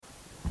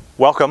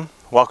Welcome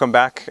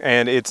back,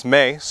 and it's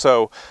May,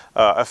 so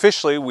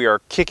officially we are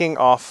kicking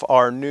off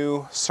our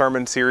new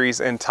sermon series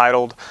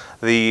entitled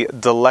The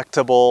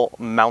Delectable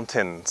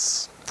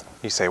Mountains.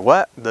 You say,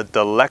 what? The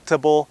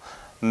Delectable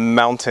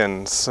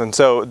Mountains. And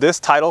so this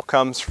title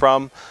comes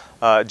from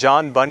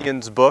John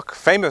Bunyan's book,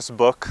 famous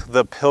book,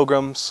 The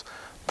Pilgrim's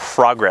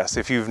Progress.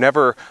 If you've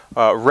never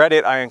read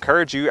it, I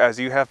encourage you, as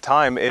you have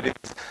time. It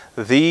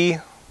is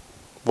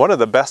one of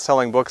the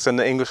best-selling books in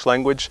the English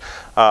language.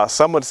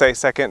 Some would say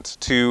second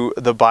to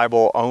the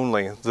Bible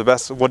only.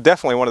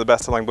 Definitely one of the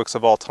best-selling books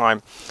of all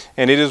time.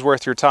 And it is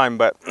worth your time,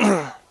 but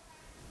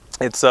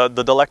it's The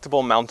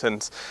Delectable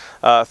Mountains.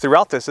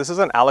 Throughout this is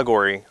an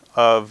allegory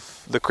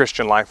of the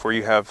Christian life, where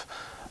you have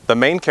the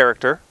main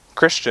character,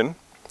 Christian,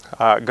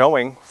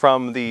 going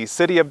from the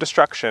city of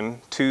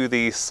destruction to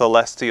the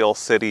celestial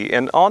city.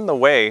 And on the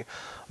way,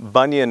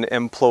 Bunyan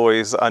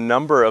employs a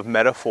number of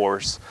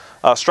metaphors,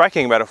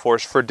 striking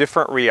metaphors for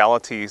different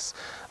realities.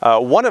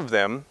 One of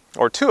them,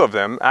 or two of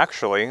them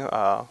actually,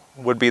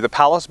 would be the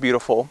Palace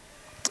Beautiful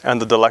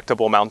and the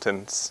Delectable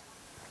Mountains.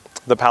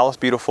 The Palace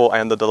Beautiful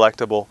and the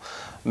Delectable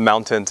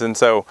Mountains. And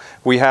so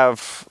we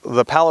have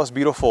the Palace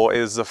Beautiful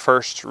is the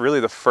first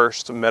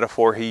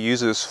metaphor he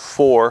uses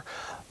for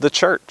the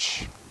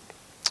church.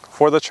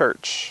 For the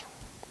church.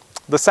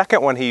 The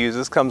second one he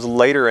uses comes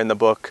later in the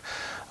book.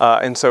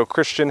 And so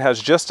Christian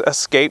has just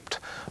escaped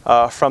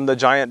from the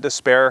giant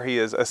despair. He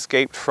has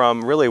escaped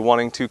from really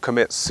wanting to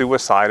commit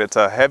suicide. It's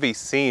a heavy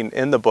scene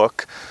in the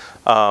book.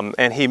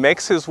 And he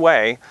makes his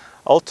way,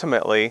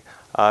 ultimately,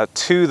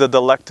 to the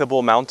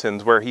Delectable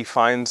Mountains, where he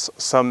finds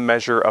some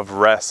measure of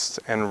rest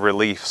and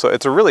relief. So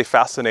it's a really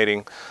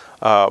fascinating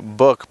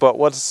book. But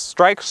what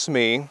strikes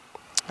me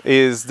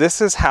is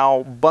this is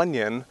how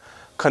Bunyan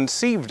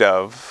conceived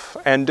of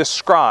and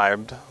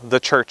described the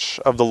Church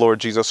of the Lord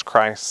Jesus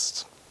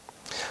Christ.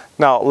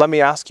 Now, let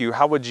me ask you,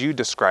 how would you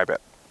describe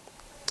it?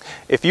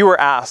 If you were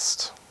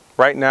asked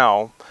right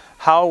now,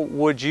 how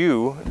would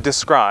you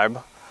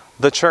describe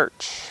the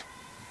church?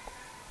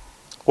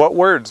 What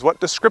words, what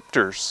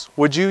descriptors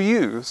would you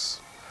use?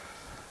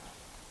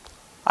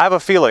 I have a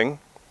feeling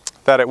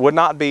that it would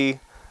not be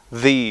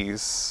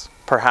these,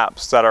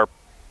 perhaps, that are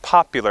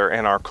popular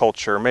in our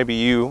culture. Maybe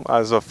you,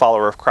 as a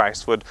follower of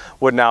Christ, would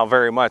now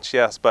very much,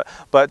 yes. But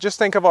just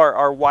think of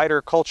our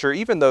wider culture,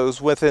 even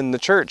those within the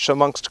church,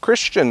 amongst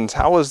Christians.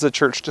 How is the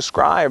church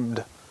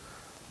described?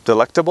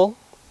 Delectable?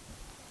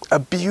 A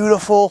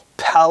beautiful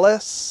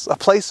palace? A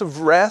place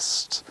of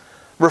rest?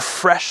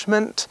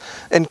 Refreshment?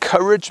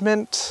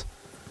 Encouragement?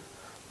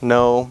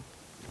 No.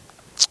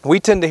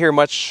 We tend to hear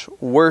much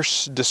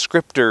worse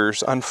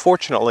descriptors,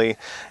 unfortunately,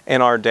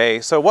 in our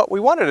day. So what we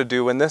wanted to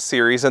do in this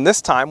series, and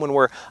this time when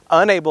we're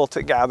unable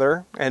to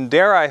gather, and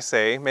dare I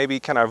say, maybe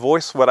can I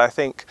voice what I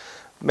think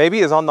maybe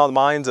is on the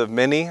minds of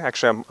many.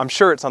 Actually, I'm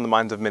sure it's on the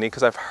minds of many,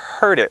 because I've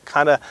heard it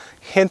kind of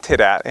hinted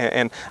at.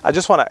 And I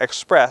just want to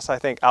express, I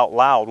think, out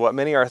loud what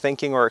many are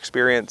thinking or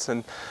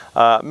experiencing.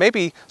 And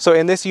maybe, so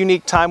in this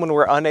unique time when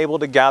we're unable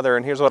to gather,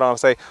 and here's what I want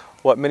to say,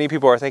 what many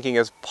people are thinking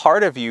is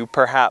part of you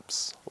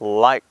perhaps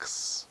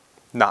likes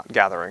not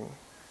gathering.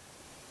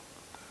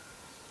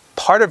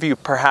 Part of you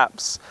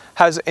perhaps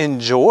has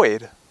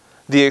enjoyed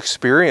the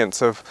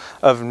experience of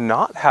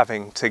not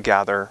having to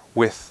gather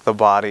with the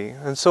body.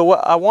 And so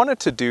what I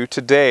wanted to do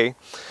today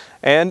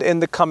and in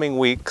the coming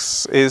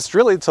weeks is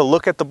really to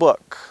look at the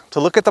book,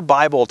 to look at the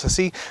Bible, to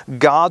see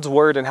God's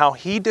Word and how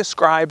He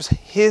describes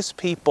His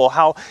people,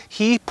 how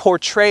He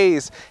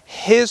portrays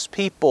His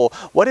people.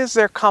 What is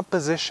their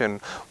composition?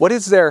 What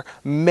is their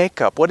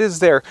makeup? What is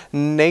their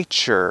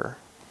nature?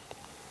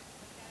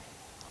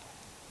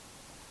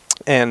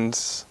 And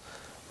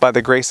by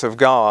the grace of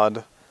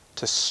God,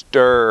 to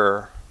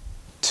stir,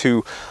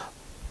 to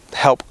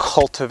help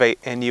cultivate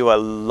in you a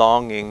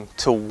longing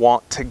to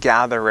want to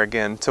gather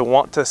again, to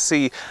want to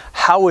see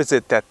how is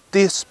it that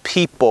this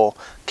people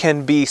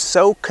can be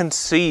so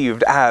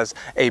conceived as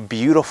a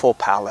beautiful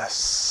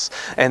palace.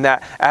 And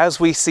that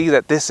as we see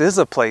that this is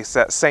a place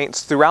that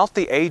saints throughout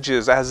the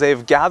ages, as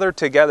they've gathered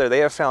together, they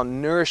have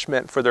found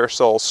nourishment for their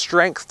souls,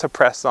 strength to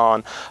press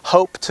on,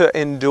 hope to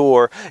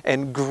endure,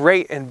 and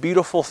great and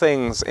beautiful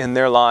things in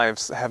their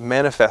lives have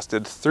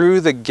manifested through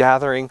the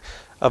gathering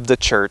of the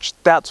church.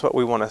 That's what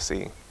we want to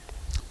see.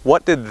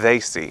 What did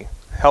they see?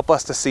 Help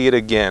us to see it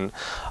again,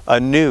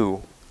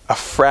 anew,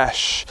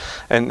 afresh.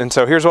 And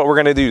so here's what we're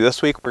going to do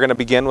this week. We're going to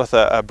begin with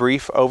a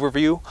brief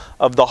overview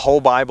of the whole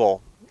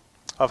Bible,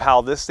 of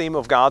how this theme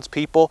of God's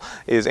people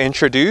is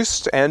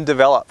introduced and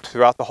developed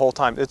throughout the whole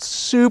time. It's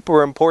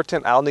super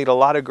important. I'll need a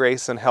lot of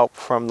grace and help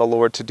from the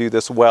Lord to do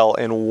this well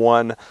in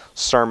one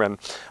sermon.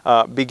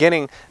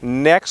 Beginning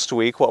next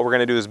week, what we're going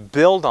to do is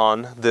build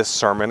on this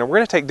sermon. And we're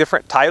going to take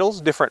different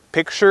titles, different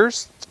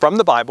pictures from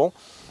the Bible,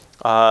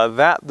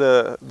 that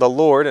the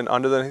Lord and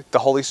under the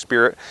Holy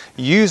Spirit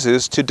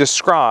uses to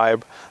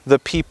describe the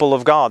people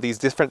of God, these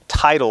different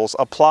titles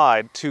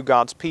applied to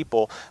God's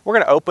people. We're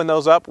going to open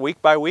those up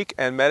week by week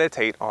and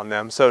meditate on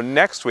them. So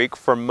next week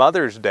for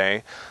Mother's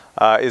Day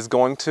is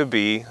going to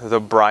be the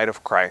Bride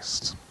of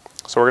Christ.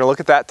 So we're going to look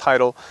at that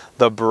title,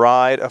 The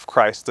Bride of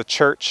Christ, the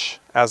church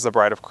as the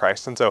bride of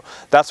Christ. And so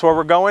that's where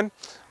we're going.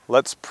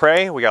 Let's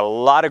pray. We got a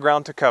lot of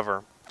ground to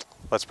cover.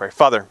 Let's pray.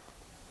 Father,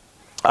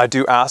 I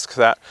do ask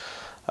that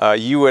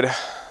you would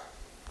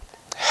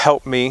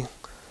help me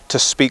to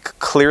speak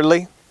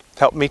clearly,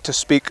 help me to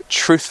speak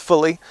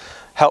truthfully,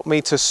 help me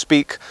to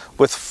speak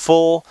with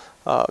full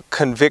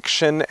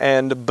conviction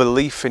and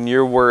belief in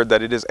your word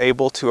that it is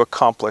able to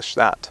accomplish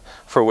that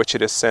for which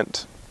it is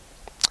sent.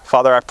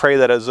 Father, I pray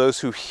that as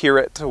those who hear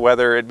it,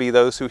 whether it be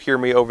those who hear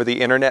me over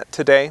the internet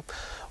today,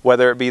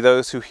 whether it be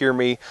those who hear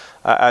me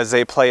as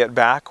they play it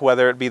back,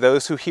 whether it be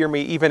those who hear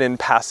me even in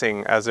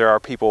passing as there are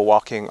people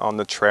walking on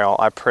the trail,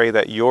 I pray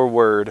that your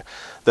word,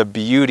 the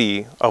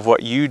beauty of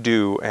what you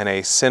do in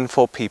a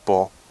sinful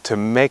people to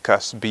make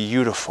us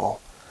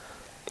beautiful,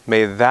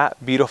 may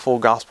that beautiful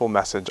gospel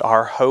message,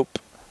 our hope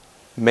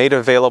made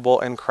available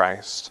in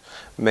Christ,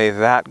 may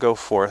that go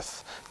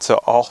forth to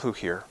all who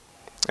hear.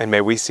 And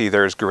may we see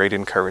there is great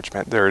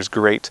encouragement, there is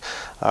great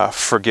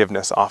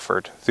forgiveness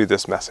offered through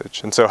this message.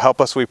 And so help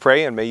us, we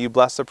pray, and may you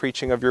bless the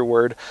preaching of your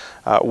word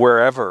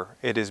wherever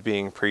it is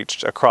being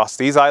preached, across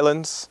these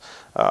islands,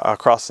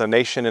 across the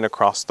nation, and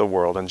across the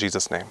world. In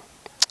Jesus' name,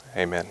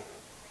 amen.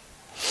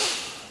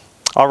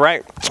 All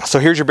right, so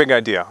here's your big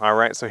idea. I'm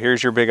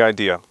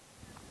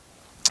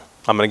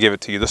going to give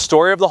it to you. The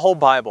story of the whole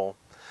Bible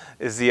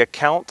is the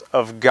account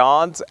of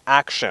God's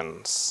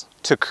actions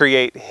to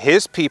create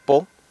his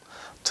people,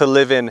 to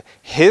live in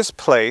his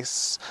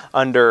place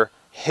under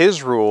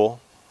his rule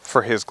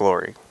for his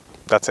glory.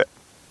 That's it.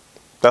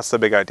 That's the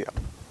big idea.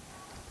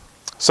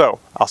 So,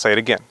 I'll say it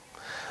again.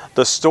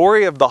 The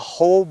story of the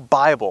whole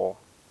Bible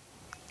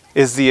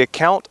is the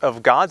account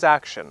of God's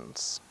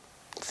actions.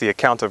 It's the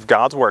account of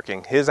God's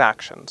working, his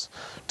actions,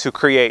 to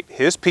create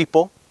his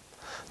people,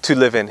 to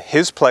live in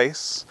his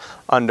place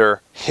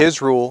under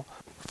his rule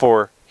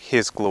for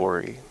his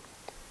glory.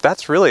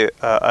 That's really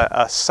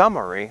a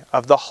summary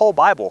of the whole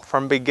Bible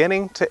from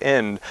beginning to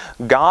end.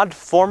 God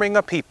forming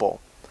a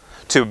people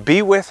to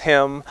be with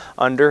him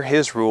under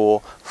his rule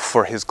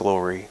for his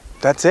glory.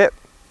 That's it.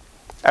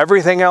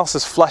 Everything else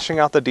is fleshing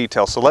out the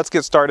details. So let's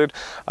get started.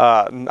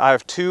 I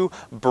have two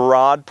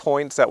broad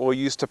points that we'll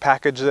use to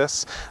package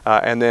this,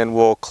 and then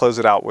we'll close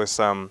it out with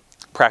some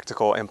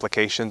practical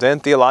implications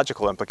and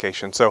theological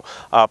implications. So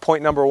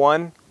point number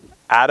one,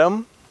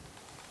 Adam,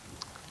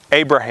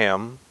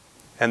 Abraham,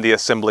 and the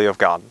assembly of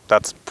God.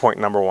 That's point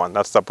number one.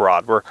 That's the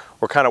broad. We're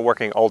kind of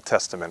working Old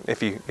Testament,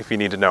 if you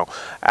need to know.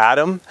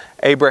 Adam,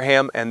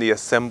 Abraham, and the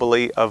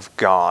assembly of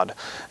God.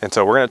 And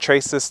so we're going to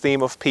trace this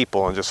theme of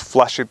people and just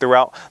flesh it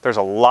throughout. There's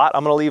a lot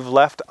I'm going to leave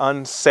left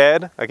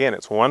unsaid. Again,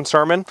 it's one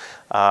sermon.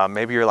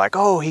 Maybe you're like,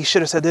 oh, he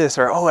should have said this,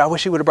 or oh, I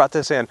wish he would have brought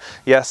this in.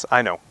 Yes,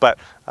 I know, but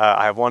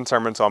I have one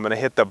sermon, so I'm going to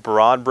hit the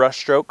broad brush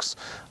strokes.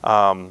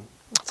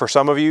 For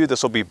some of you,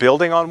 this will be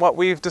building on what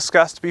we've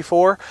discussed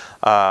before.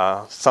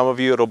 Some of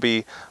you, it'll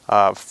be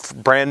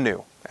brand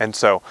new. And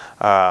so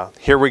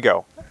here we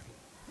go.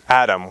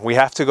 Adam, we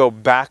have to go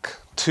back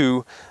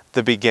to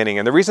the beginning.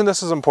 And the reason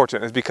this is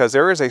important is because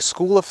there is a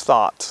school of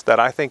thought that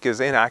I think is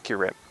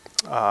inaccurate.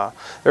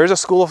 There is a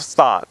school of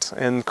thought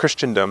in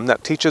Christendom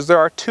that teaches there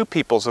are two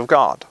peoples of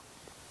God.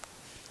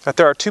 That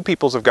there are two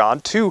peoples of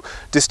God, two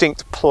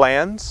distinct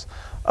plans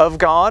of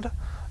God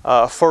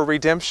for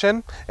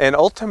redemption, and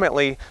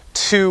ultimately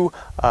two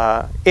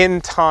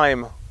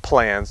end-time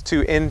plans,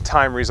 two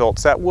end-time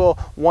results that will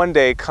one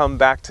day come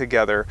back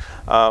together.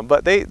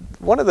 But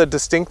one of the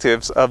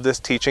distinctives of this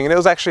teaching, and it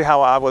was actually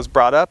how I was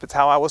brought up, it's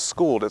how I was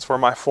schooled, it's where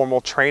my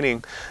formal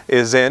training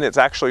is in. It's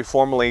actually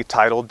formally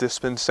titled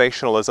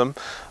dispensationalism.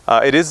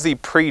 It is the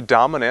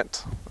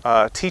predominant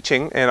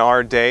teaching in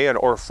our day,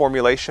 or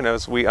formulation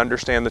as we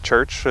understand the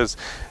church. As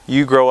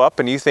you grow up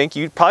and you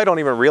probably don't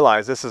even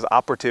realize this is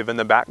operative in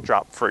the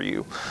backdrop for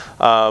you.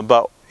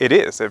 But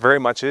it very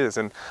much is.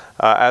 And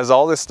as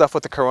all this stuff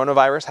with the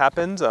coronavirus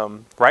happens,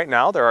 right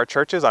now there are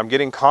churches, I'm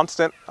getting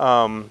constant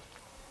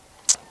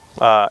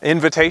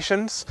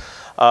invitations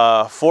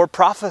for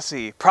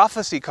prophecy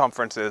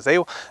conferences.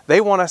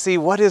 They want to see,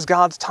 what is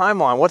God's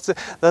timeline?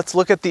 Let's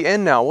look at the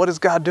end now. What is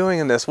God doing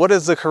in this? What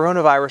does the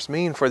coronavirus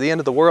mean for the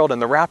end of the world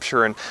and the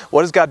rapture? And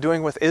what is God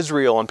doing with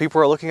Israel? And people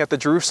are looking at the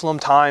Jerusalem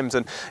times.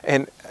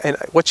 And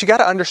what you got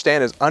to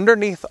understand is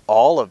underneath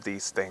all of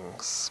these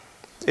things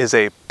is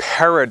a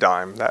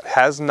paradigm that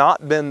has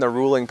not been the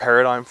ruling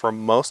paradigm for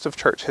most of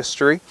church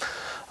history.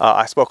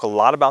 I spoke a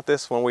lot about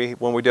this when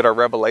we did our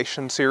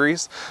Revelation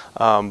series,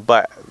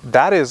 but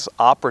that is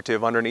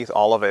operative underneath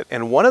all of it.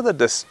 And one of the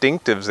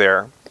distinctives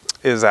there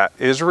is that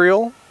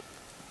Israel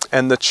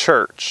and the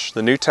church,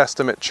 the New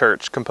Testament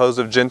church, composed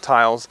of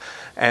Gentiles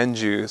and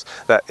Jews,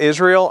 that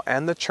Israel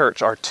and the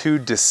church are two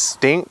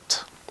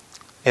distinct,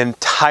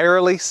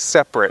 entirely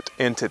separate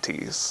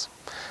entities.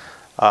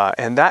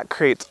 And that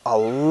creates a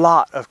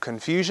lot of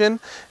confusion.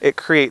 It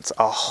creates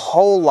a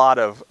whole lot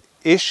of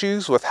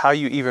issues with how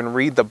you even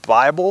read the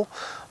Bible,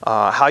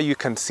 how you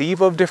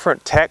conceive of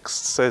different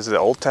texts, is it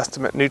Old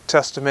Testament, New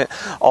Testament,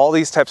 all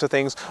these types of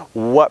things.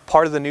 What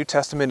part of the New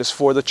Testament is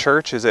for the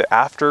church? Is it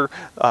after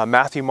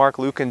Matthew, Mark,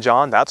 Luke, and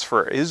John? That's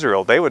for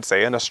Israel, they would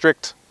say, in a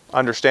strict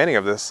understanding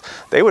of this.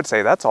 They would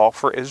say that's all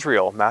for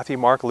Israel. Matthew,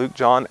 Mark, Luke,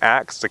 John,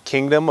 Acts, the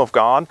kingdom of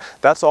God,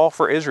 that's all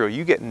for Israel.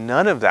 You get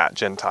none of that,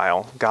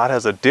 Gentile. God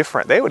has a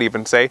different, they would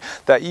even say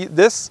that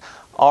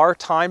our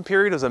time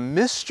period is a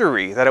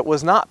mystery, that it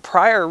was not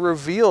prior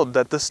revealed,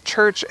 that this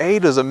church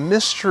age is a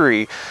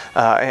mystery,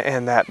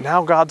 and that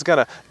now God's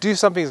going to do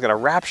something. He's going to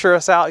rapture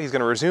us out. He's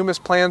going to resume his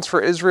plans for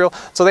Israel.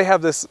 So they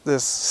have this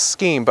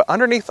scheme. But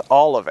underneath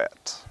all of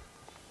it,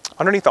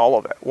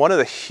 one of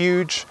the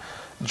huge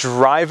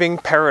driving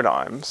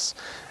paradigms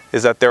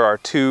is that there are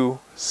two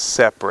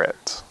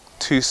separate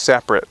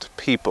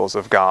peoples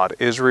of God,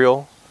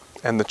 Israel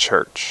and the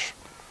church.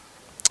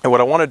 And what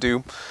I want to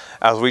do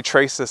as we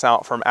trace this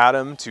out from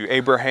Adam to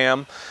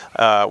Abraham,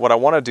 what I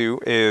want to do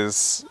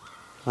is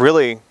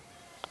really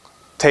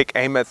take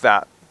aim at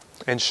that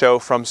and show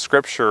from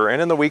Scripture,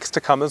 and in the weeks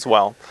to come as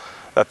well,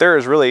 that there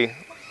is really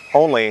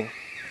only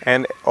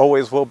and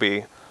always will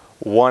be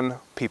one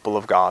people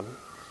of God.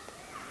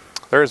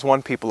 There is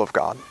one people of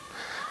God.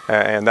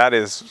 And that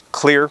is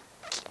clear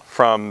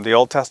from the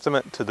Old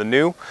Testament to the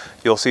New.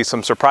 You'll see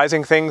some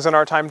surprising things in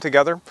our time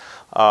together,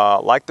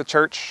 like the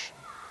church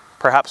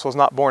perhaps was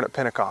not born at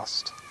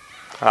Pentecost.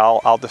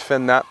 I'll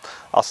defend that.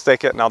 I'll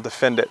stake it and I'll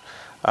defend it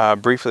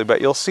briefly.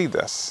 But you'll see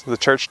this. The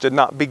church did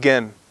not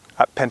begin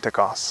at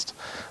Pentecost.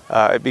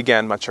 It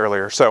began much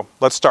earlier. So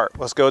let's start.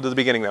 Let's go to the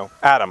beginning though.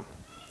 Adam.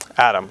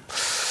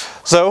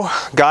 So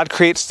God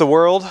creates the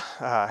world.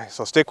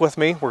 So stick with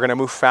me. We're going to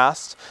move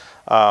fast.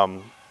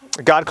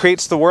 God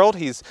creates the world.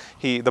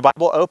 The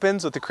Bible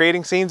opens with the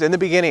creating scenes. In the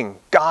beginning,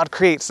 God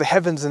creates the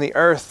heavens and the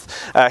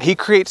earth. He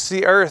creates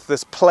the earth,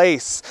 this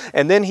place,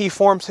 and then he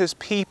forms his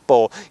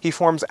people. He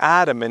forms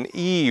Adam and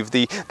Eve,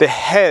 the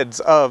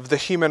heads of the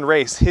human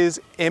race, his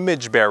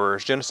image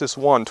bearers. Genesis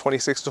 1,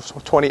 26 to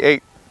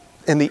 28.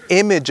 In the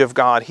image of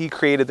God, he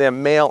created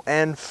them, male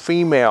and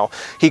female.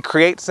 He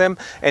creates them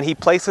and he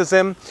places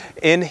them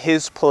in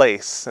his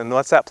place. And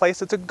what's that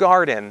place? It's a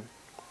garden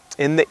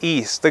in the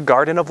east. The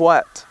garden of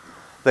what?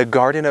 The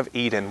Garden of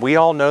Eden. We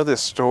all know this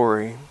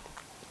story.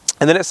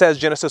 And then it says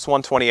Genesis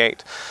 1:28.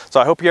 So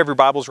I hope you have your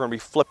Bibles. We're going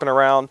to be flipping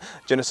around.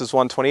 Genesis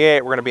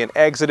 1:28. We're going to be in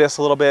Exodus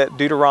a little bit,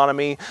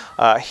 Deuteronomy,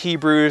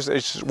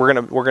 Hebrews. We're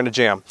going to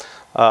jam.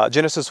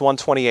 Genesis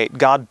 1:28.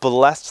 God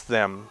blessed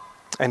them,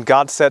 and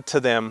God said to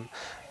them,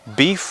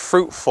 "Be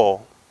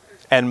fruitful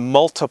and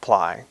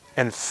multiply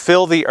and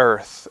fill the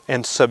earth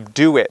and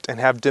subdue it and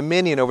have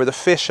dominion over the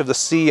fish of the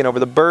sea and over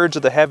the birds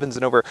of the heavens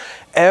and over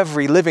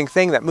every living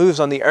thing that moves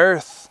on the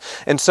earth."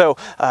 And so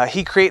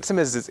he creates them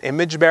as his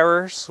image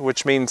bearers,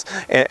 which means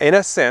in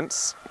a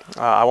sense,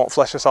 I won't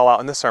flesh this all out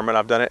in this sermon,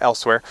 I've done it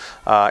elsewhere.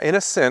 In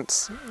a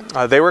sense,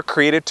 they were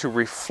created to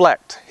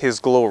reflect his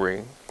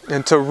glory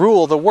and to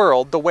rule the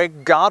world the way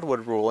God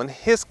would rule in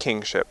his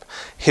kingship,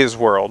 his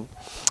world.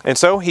 And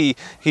so he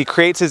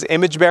creates his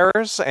image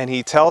bearers and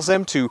he tells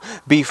them to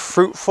be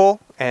fruitful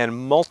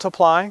and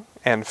multiply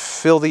and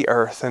fill the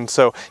earth. And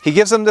so he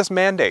gives them this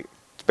mandate.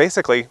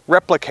 Basically,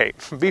 replicate,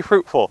 be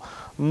fruitful,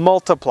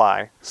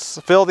 multiply,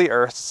 fill the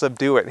earth,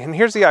 subdue it. And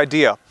here's the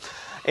idea.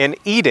 In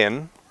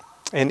Eden,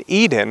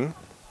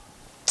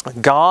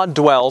 God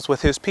dwells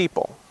with his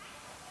people.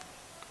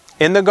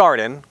 In the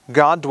garden,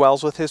 God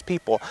dwells with his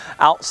people.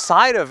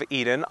 Outside of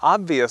Eden,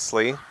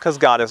 obviously, because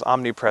God is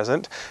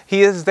omnipresent,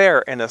 he is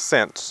there in a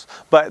sense.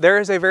 But there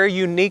is a very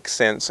unique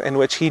sense in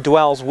which he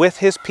dwells with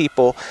his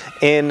people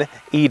in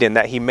Eden,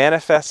 that he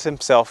manifests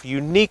himself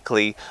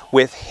uniquely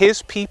with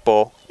his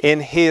people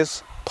in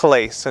his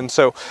place. And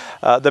so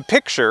the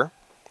picture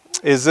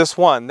is this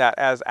one, that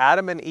as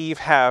Adam and Eve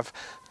have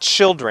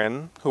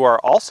children who are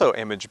also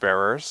image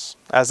bearers,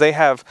 as they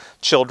have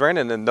children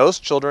and then those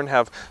children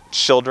have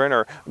children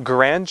or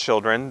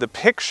grandchildren, the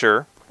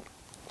picture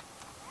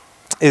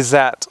is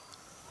that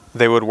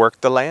they would work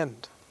the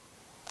land.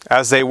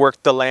 As they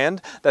worked the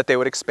land, that they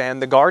would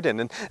expand the garden,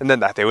 and then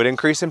that they would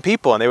increase in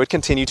people and they would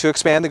continue to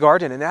expand the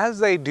garden. And as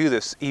they do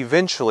this,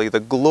 eventually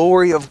the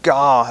glory of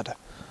God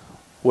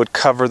would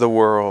cover the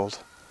world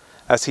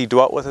as he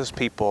dwelt with his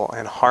people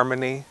in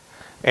harmony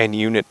and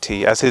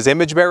unity. As his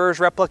image bearers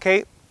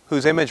replicate,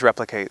 whose image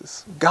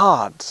replicates?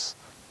 God's.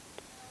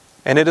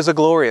 And it is a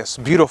glorious,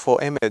 beautiful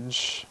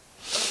image.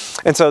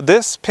 And so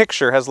this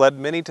picture has led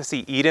many to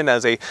see Eden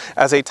as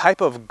a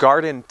type of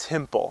garden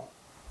temple.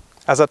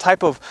 As a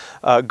type of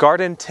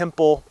garden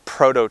temple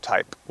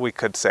prototype, we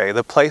could say.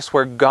 The place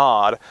where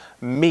God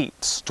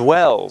meets,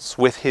 dwells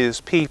with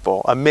his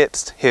people,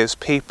 amidst his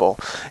people.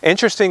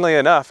 Interestingly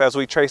enough, as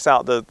we trace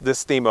out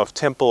this theme of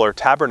temple or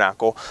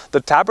tabernacle,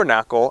 the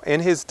tabernacle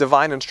in his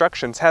divine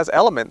instructions has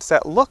elements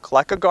that look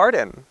like a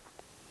garden.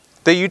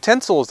 The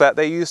utensils that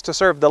they use to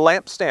serve the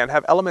lampstand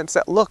have elements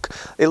that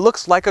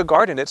looks like a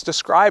garden. It's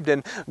described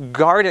in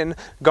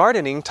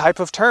gardening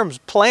type of terms,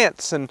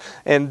 plants and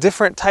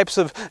different types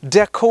of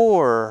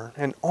decor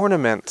and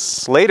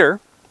ornaments. Later,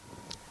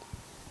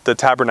 The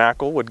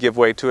tabernacle would give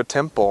way to a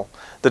temple.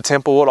 The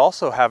temple would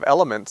also have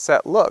elements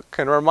that look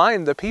and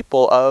remind the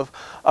people of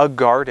a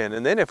garden.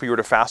 And then if we were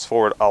to fast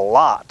forward a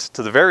lot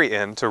to the very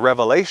end, to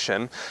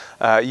Revelation,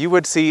 you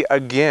would see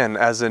again,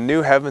 as the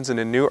new heavens and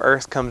the new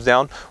earth comes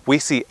down, we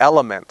see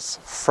elements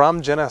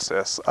from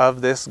Genesis of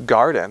this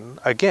garden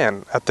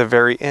again at the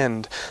very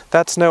end.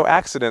 That's no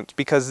accident,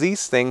 because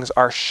these things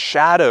are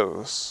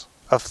shadows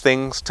of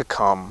things to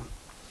come.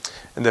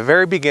 In the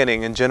very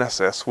beginning in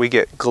Genesis, we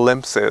get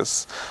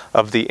glimpses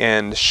of the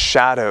end,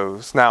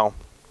 shadows. Now,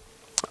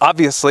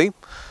 obviously,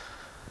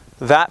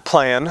 that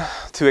plan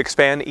to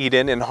expand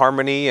Eden in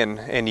harmony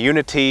and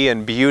unity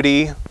and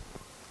beauty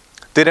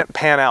didn't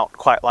pan out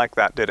quite like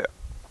that, did it?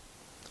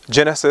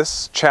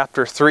 Genesis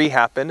chapter 3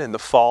 happened in the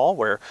fall,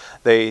 where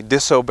they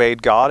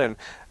disobeyed God and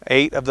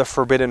ate of the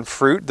forbidden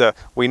fruit.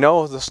 We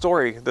know the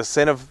story, the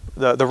sin of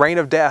the reign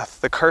of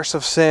death, the curse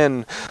of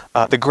sin.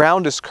 The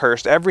ground is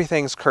cursed,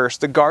 everything's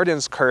cursed, the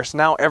garden's cursed.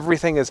 Now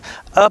everything is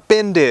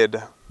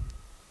upended.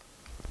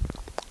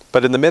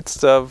 But in the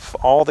midst of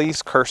all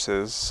these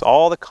curses,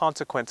 all the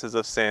consequences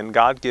of sin,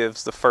 God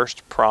gives the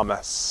first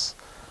promise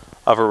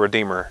of a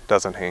Redeemer,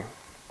 doesn't He?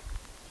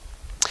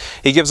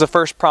 He gives the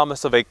first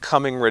promise of a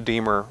coming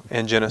Redeemer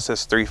in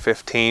Genesis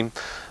 3:15.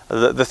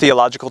 The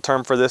theological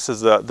term for this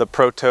is the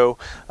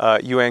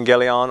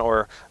proto-evangelion,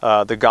 or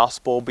the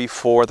gospel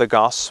before the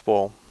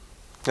gospel.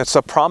 It's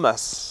a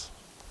promise,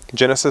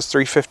 Genesis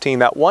 3:15,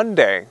 that one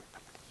day,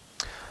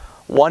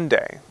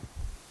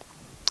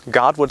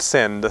 God would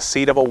send the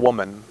seed of a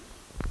woman.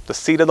 The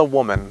seed of the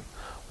woman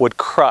would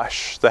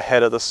crush the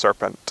head of the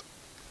serpent.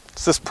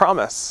 It's this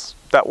promise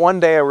that one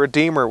day a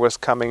Redeemer was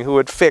coming who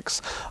would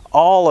fix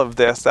all of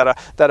this, that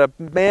a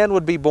man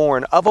would be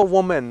born of a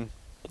woman.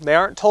 They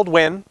aren't told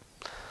when.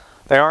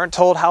 They aren't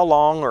told how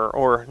long,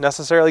 or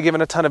necessarily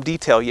given a ton of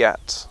detail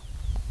yet.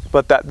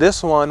 But that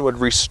this one would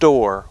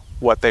restore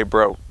what they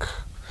broke.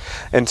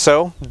 And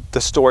so the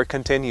story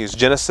continues.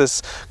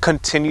 Genesis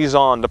continues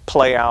on to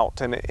play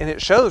out. And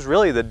it shows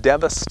really the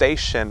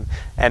devastation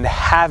and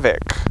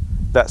havoc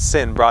that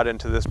sin brought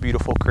into this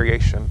beautiful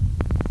creation.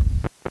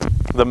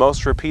 The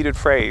most repeated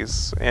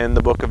phrase in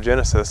the book of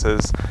Genesis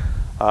is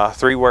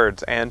 3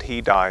 words: and he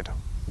died.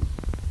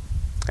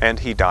 And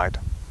he died.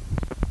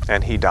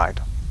 And he died.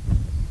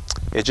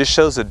 It just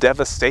shows the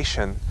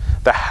devastation,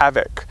 the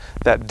havoc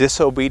that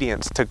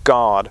disobedience to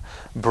God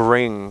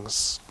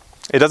brings.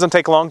 It doesn't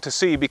take long to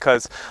see,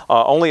 because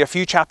only a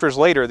few chapters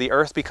later, the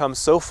earth becomes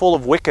so full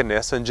of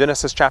wickedness. In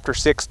Genesis chapter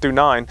 6 through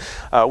 9,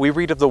 we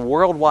read of the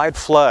worldwide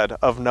flood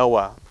of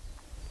Noah.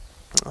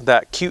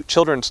 That cute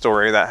children's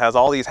story that has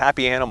all these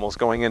happy animals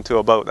going into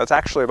a boat. That's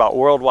actually about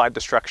worldwide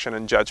destruction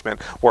and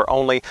judgment, where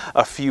only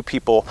a few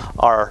people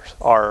are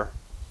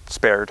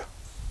spared.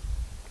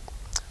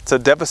 It's a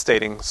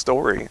devastating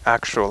story,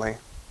 actually,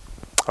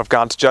 of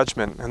God's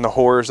judgment and the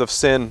horrors of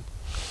sin.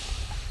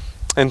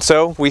 And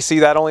so we see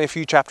that only a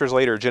few chapters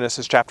later,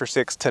 Genesis chapter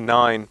 6 to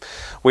 9.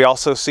 We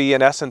also see,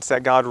 in essence,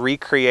 that God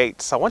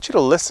recreates. I want you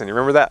to listen. You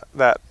remember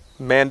that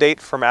mandate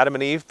from Adam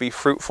and Eve? Be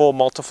fruitful,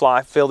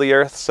 multiply, fill the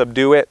earth,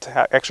 subdue it,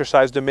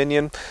 exercise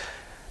dominion.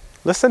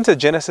 Listen to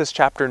Genesis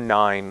chapter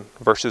 9,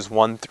 verses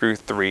 1 through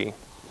 3.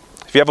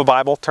 If you have a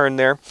Bible, turn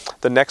there.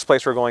 The next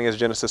place we're going is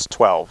Genesis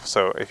 12.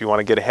 So if you want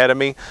to get ahead of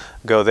me,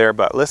 go there.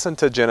 But listen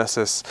to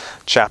Genesis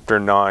chapter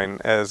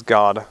 9 as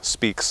God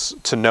speaks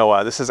to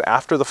Noah. This is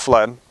after the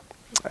flood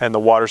and the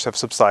waters have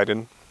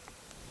subsided.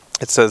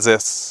 It says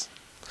this: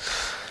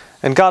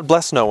 "And God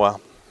blessed Noah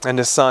and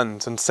his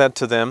sons and said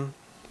to them,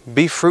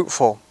 be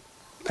fruitful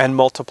and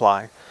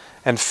multiply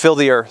and fill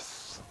the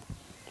earth."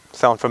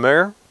 Sound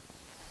familiar?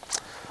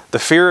 The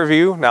fear of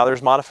you, now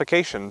there's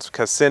modifications,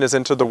 because sin has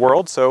entered the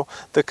world, so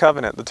the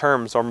covenant, the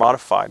terms are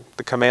modified,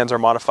 the commands are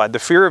modified. "The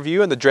fear of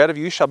you and the dread of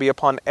you shall be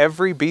upon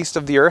every beast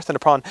of the earth, and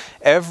upon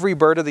every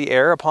bird of the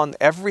air, upon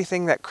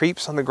everything that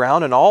creeps on the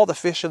ground, and all the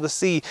fish of the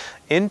sea.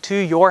 Into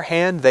your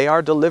hand they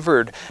are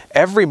delivered.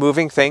 Every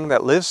moving thing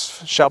that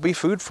lives shall be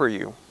food for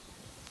you.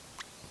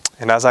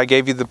 And as I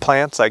gave you the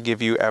plants, I give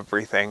you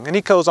everything." And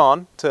he goes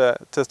on to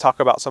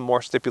talk about some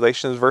more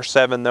stipulations. Verse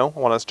 7, though, I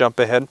want us to jump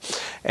ahead.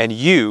 "And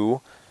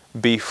you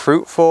be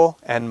fruitful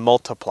and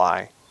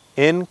multiply.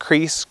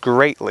 Increase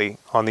greatly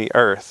on the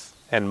earth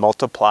and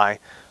multiply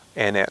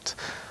in it."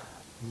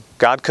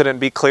 God couldn't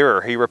be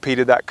clearer. He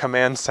repeated that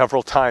command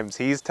several times.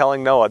 He's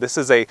telling Noah, this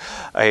is a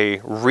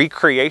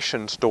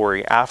recreation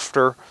story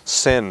after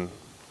sin.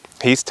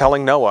 He's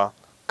telling Noah,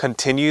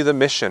 continue the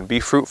mission.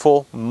 Be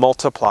fruitful,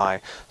 multiply,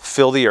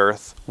 fill the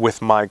earth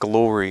with my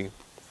glory.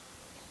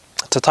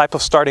 It's a type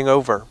of starting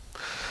over.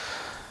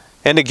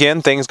 And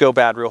again, things go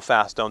bad real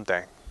fast, don't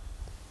they?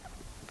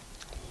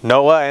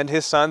 Noah and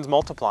his sons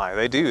multiply.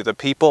 They do. The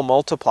people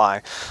multiply.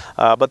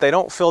 But they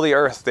don't fill the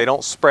earth. They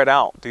don't spread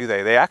out, do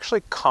they? They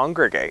actually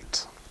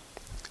congregate.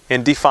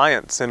 in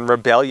defiance, in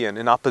rebellion,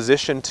 in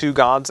opposition to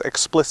God's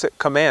explicit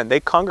command. They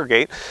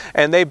congregate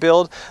and they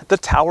build the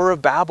Tower of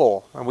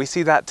Babel. And we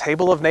see that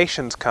Table of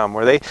Nations come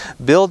where they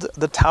build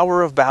the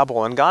Tower of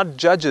Babel, and God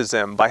judges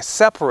them by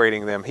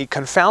separating them. He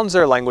confounds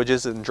their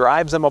languages and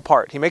drives them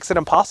apart. He makes it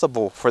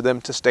impossible for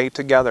them to stay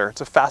together. It's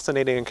a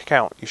fascinating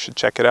account. You should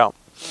check it out.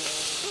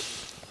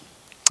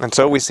 And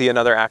so we see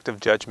another act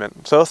of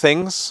judgment. So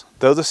things,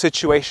 though the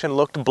situation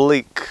looked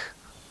bleak,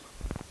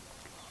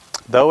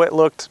 though it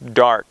looked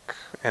dark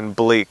and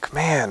bleak,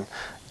 man,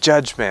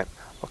 judgment.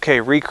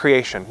 Okay,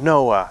 recreation,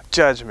 Noah,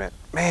 judgment.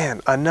 Man,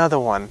 another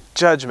one,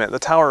 judgment, the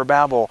Tower of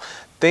Babel.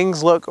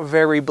 Things look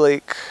very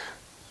bleak.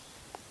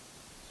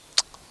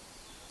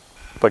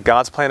 But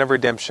God's plan of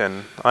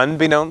redemption,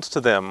 unbeknownst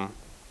to them,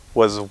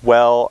 was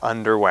well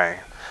underway.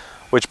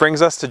 Which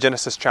brings us to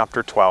Genesis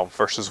chapter 12,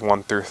 verses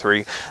 1 through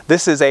 3.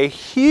 This is a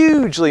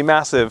hugely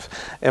massive,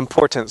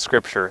 important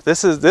scripture.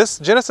 This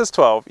Genesis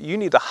 12, you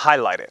need to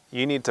highlight it.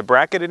 You need to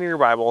bracket it in your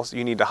Bibles.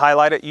 You need to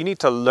highlight it. You need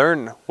to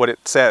learn what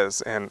it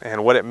says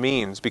and what it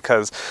means,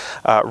 because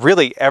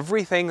really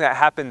everything that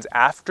happens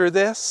after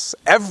this,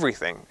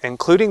 everything,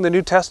 including the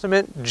New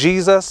Testament,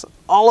 Jesus,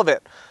 all of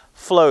it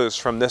flows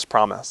from this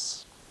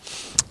promise.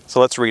 So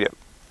let's read it.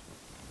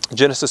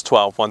 Genesis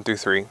 12, 1 through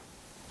 3.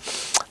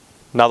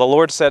 Now the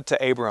Lord said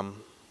to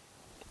Abram,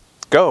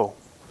 "Go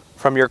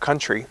from your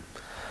country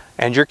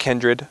and your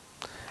kindred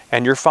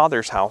and your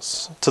father's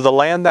house to the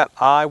land that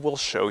I will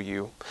show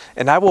you,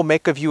 and I will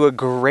make of you a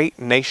great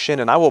nation,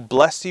 and I will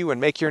bless you and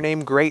make your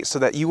name great so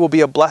that you will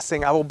be a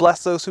blessing. I will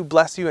bless those who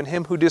bless you, and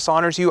him who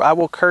dishonors you I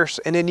will curse,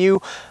 and in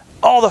you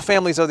all the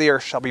families of the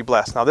earth shall be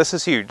blessed." Now this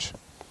is huge.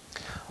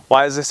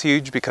 Why is this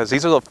huge? Because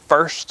these are the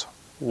first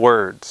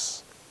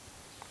words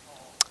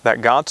that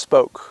God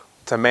spoke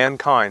to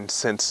mankind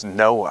since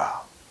Noah.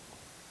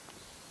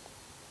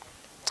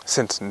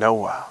 Since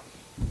Noah.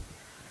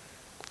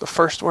 The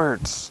first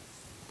words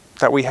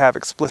that we have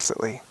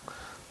explicitly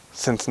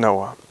since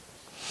Noah.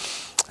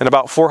 And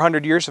about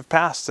 400 years have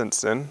passed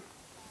since then.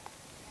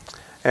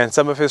 And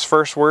some of his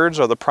first words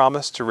are the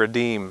promise to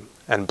redeem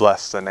and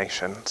bless the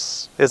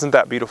nations. Isn't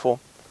that beautiful?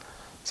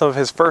 Some of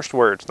his first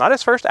words, not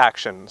his first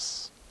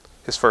actions,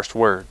 his first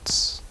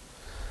words.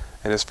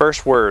 And his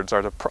first words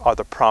are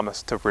the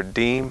promise to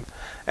redeem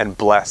and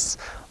bless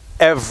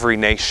every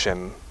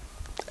nation.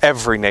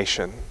 Every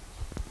nation.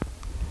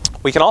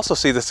 We can also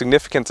see the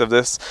significance of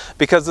this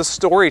because the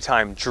story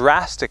time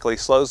drastically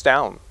slows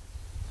down.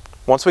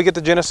 Once we get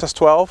to Genesis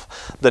 12,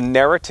 the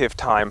narrative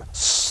time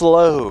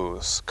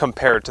slows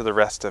compared to the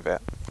rest of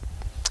it.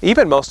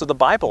 Even most of the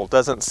Bible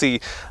doesn't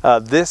see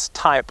this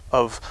type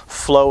of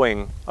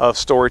flowing of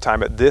story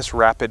time at this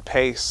rapid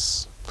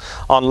pace.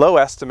 On low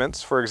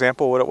estimates, for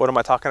example, what am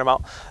I talking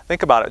about?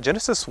 Think about it.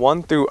 Genesis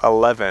 1 through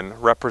 11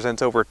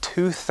 represents over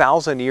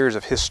 2,000 years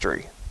of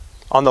history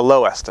on the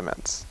low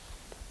estimates.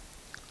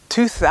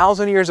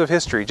 2,000 years of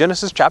history.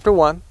 Genesis chapter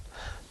 1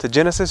 to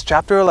Genesis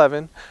chapter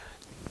 11.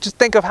 Just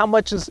think of how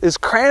much is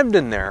crammed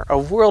in there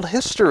of world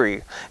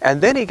history.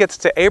 And then he gets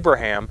to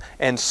Abraham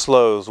and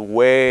slows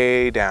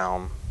way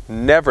down,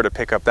 never to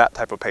pick up that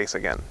type of pace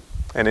again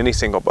in any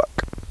single book.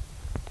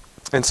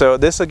 And so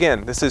this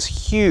is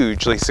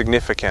hugely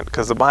significant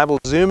because the Bible's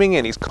zooming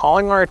in. He's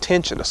calling our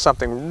attention to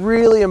something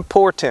really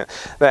important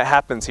that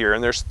happens here.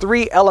 And there's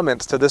 3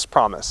 elements to this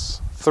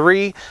promise.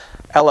 3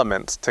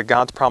 elements to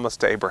God's promise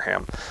to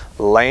Abraham.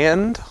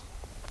 Land,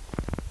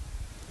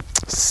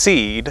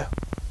 seed,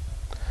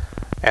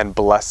 and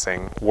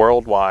blessing.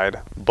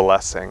 Worldwide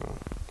blessing.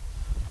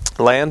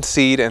 Land,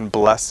 seed, and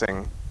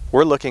blessing.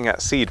 We're looking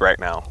at seed right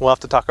now. We'll have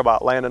to talk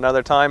about land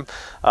another time.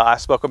 I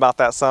spoke about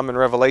that some in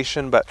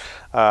Revelation, but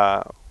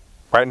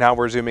right now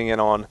we're zooming in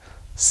on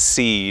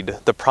seed,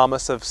 the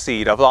promise of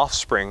seed, of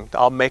offspring.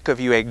 I'll make of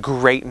you a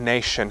great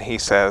nation, he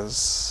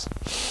says.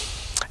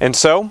 And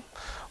so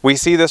we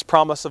see this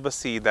promise of a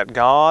seed, that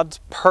God's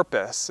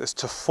purpose is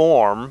to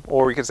form,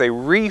 or we could say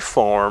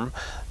reform,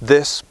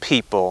 this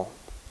people,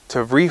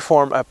 to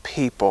reform a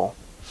people.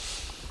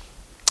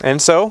 And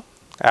so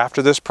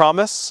after this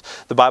promise,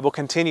 the Bible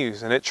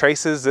continues, and it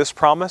traces this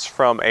promise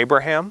from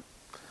Abraham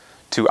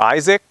to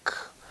Isaac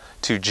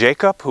to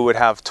Jacob, who would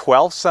have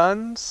 12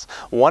 sons.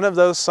 One of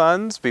those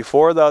sons,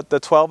 before the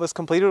 12 is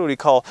completed, what we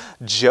call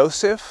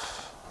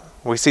Joseph.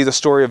 We see the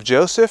story of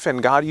Joseph,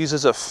 and God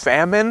uses a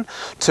famine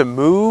to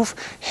move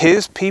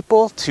his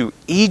people to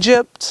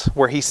Egypt,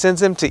 where he sends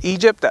them to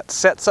Egypt. That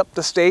sets up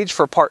the stage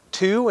for part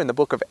 2 in the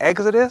book of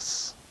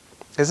Exodus.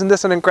 Isn't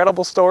this an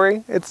incredible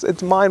story?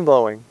 It's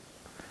mind-blowing.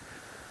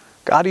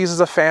 God uses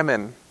a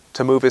famine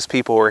to move his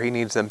people where he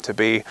needs them to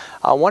be.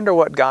 I wonder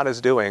what God is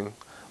doing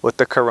with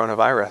the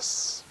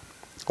coronavirus.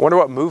 I wonder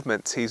what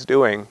movements he's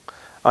doing.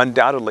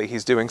 Undoubtedly,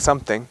 he's doing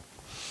something.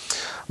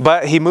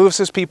 But he moves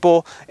his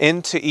people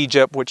into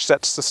Egypt, which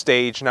sets the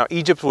stage. Now,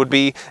 Egypt would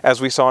be, as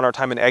we saw in our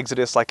time in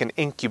Exodus, like an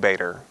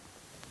incubator.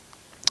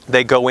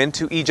 They go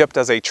into Egypt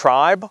as a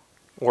tribe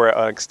or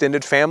an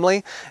extended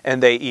family,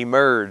 and they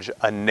emerge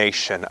a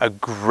nation, a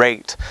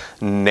great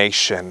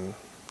nation.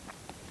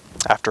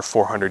 After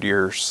 400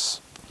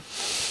 years.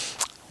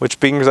 Which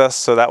brings us,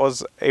 so that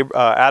was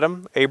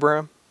Adam,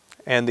 Abraham,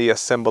 and the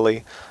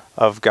assembly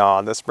of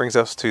God. This brings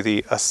us to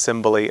the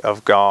assembly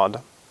of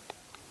God.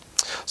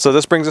 So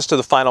this brings us to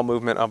the final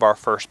movement of our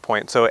first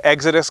point. So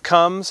Exodus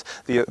comes,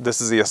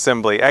 this is the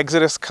assembly.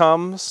 Exodus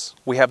comes,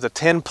 we have the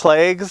 10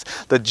 plagues,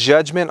 the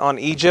judgment on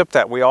Egypt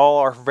that we all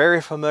are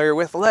very familiar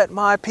with. Let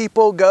my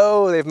people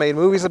go. They've made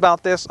movies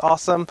about this,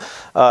 awesome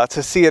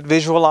to see it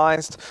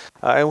visualized.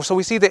 And so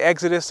we see the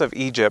Exodus of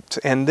Egypt,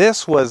 and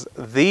this was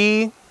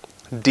the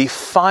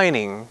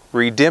defining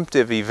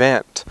redemptive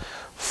event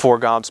for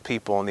God's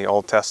people in the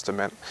Old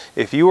Testament.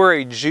 If you were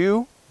a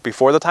Jew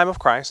before the time of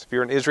Christ, if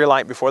you're an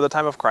Israelite before the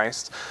time of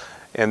Christ,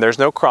 and there's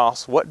no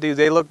cross, what do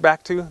they look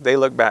back to? They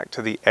look back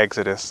to the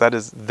Exodus. That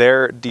is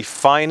their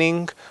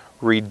defining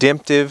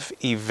redemptive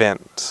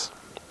event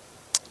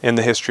in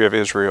the history of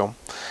Israel.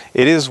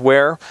 It is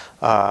where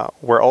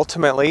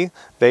ultimately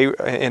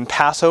in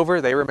Passover,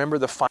 they remember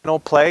the final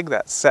plague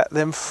that set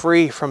them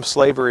free from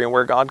slavery and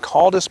where God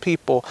called his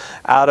people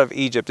out of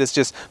Egypt. It's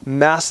just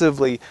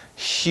massively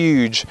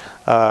huge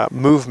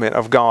movement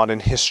of God in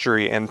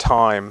history and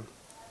time.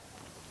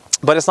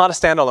 But it's not a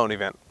standalone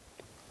event.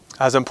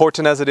 As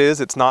important as it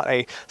is, it's not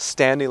a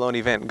standalone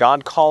event.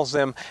 God calls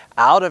them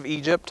out of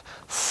Egypt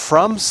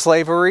from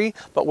slavery,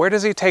 but where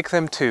does he take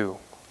them to?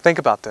 Think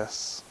about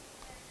this.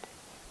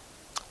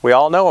 We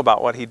all know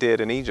about what he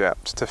did in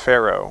Egypt to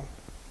Pharaoh.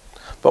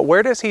 But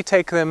where does he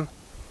take them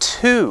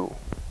to?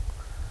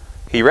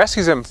 He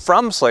rescues them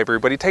from slavery,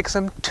 but he takes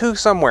them to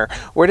somewhere.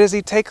 Where does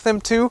he take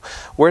them to?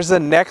 Where's the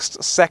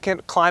next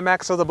second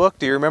climax of the book?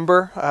 Do you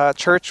remember,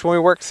 church, when we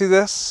worked through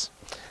this?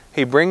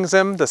 He brings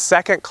them the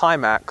second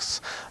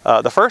climax.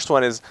 The first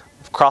one is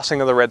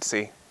crossing of the Red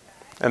Sea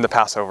and the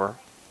Passover.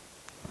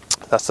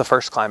 That's the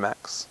first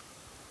climax.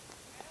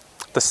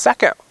 The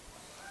second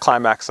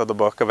climax of the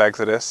book of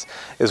Exodus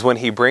is when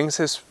he brings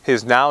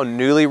his now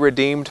newly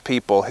redeemed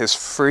people, his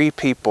free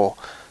people,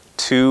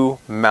 to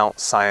Mount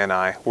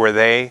Sinai, where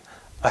they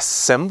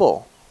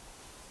assemble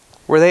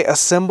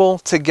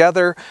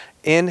together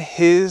in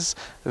his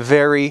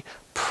very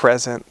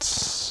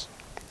presence.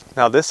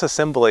 Now this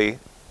assembly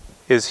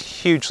is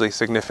hugely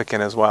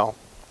significant as well.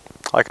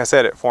 Like I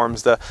said, it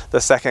forms the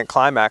second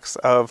climax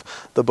of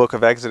the book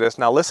of Exodus.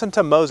 Now listen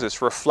to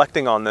Moses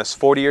reflecting on this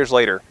 40 years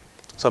later.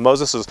 So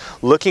Moses is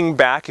looking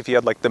back. If you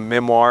had like the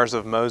memoirs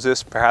of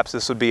Moses, perhaps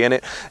this would be in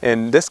it.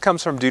 And this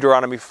comes from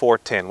Deuteronomy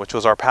 4:10, which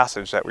was our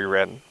passage that we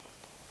read.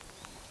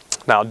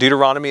 Now,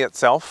 Deuteronomy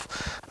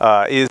itself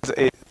is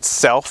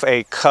itself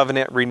a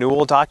covenant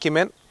renewal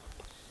document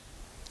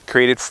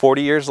created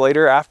 40 years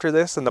later after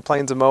this in the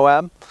plains of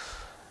Moab.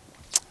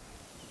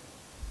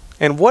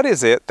 And what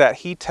is it that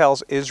he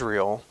tells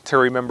Israel to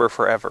remember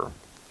forever?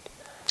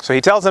 So he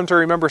tells them to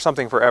remember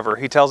something forever.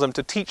 He tells them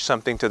to teach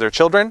something to their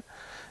children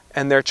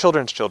and their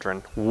children's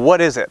children.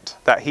 What is it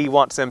that he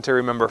wants them to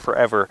remember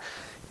forever?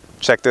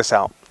 Check this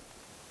out.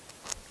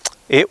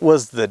 It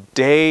was the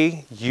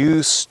day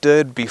you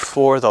stood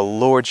before the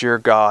Lord your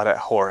God at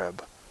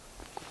Horeb,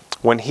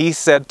 when he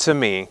said to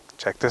me,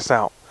 check this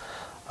out,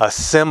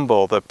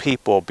 assemble the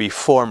people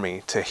before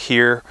me to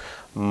hear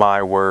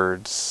my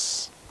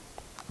words.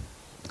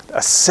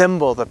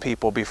 Assemble the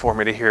people before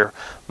me to hear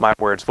my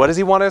words. What does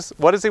he want us?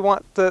 What does he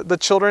want the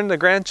children, the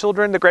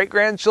grandchildren, the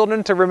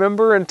great-grandchildren to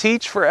remember and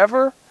teach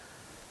forever?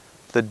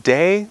 The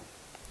day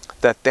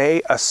that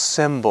they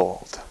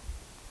assembled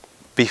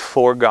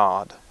before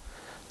God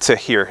to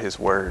hear his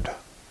word.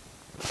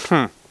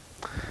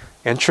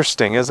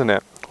 Interesting, isn't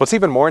it? What's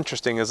even more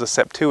interesting is the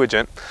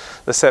Septuagint.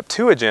 The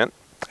Septuagint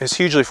is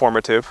hugely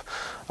formative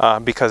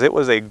because it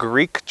was a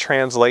Greek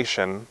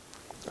translation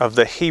of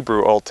the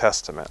Hebrew Old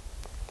Testament.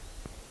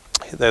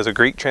 There's a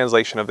Greek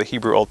translation of the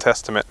Hebrew Old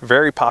Testament,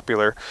 very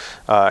popular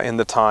in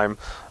the time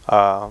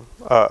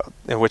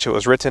in which it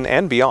was written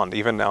and beyond,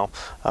 even now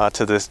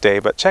to this day.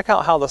 But check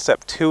out how the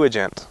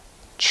Septuagint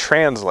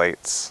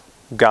translates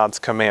God's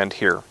command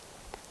here.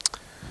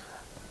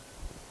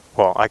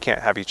 Well, I can't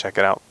have you check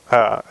it out.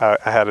 I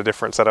had a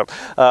different setup.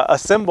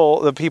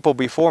 Assemble the people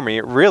before me.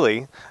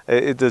 Really,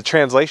 the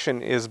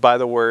translation is by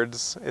the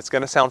words, it's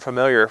going to sound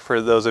familiar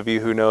for those of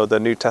you who know the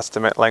New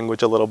Testament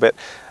language a little bit.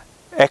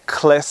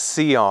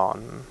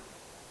 Ekklesion,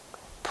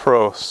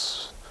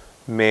 pros,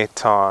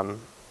 meton.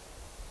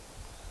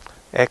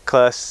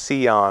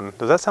 Ekklesion.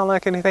 Does that sound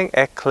like anything?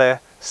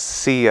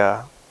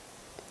 Ecclesia.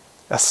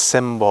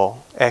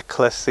 Assemble.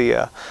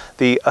 Ecclesia.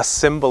 The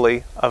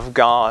assembly of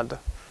God,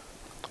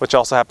 which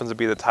also happens to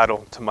be the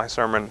title to my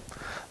sermon,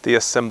 the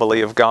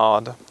assembly of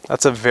God.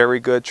 That's a very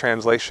good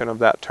translation of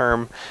that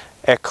term,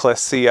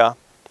 ecclesia.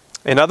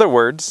 In other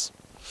words,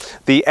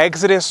 the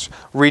Exodus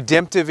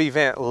redemptive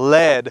event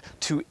led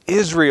to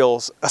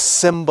Israel's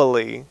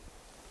assembly.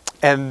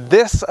 And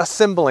this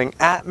assembling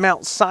at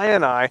Mount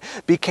Sinai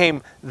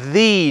became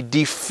the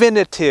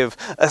definitive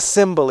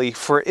assembly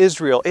for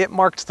Israel. It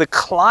marked the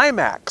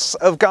climax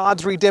of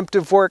God's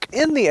redemptive work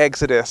in the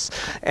Exodus.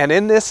 And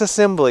in this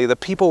assembly, the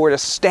people were to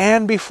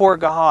stand before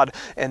God,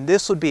 and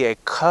this would be a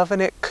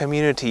covenant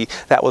community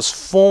that was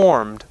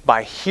formed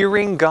by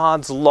hearing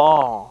God's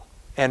law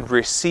and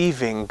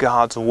receiving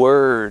God's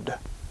word.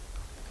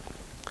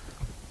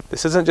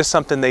 This isn't just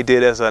something they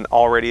did as an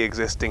already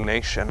existing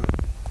nation.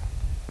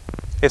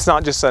 It's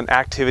not just an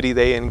activity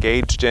they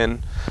engaged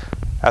in.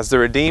 As the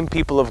redeemed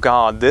people of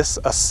God, this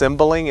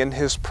assembling in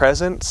His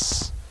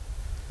presence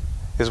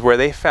is where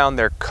they found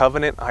their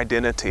covenant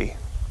identity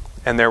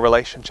and their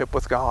relationship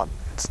with God.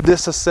 It's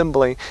this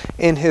assembly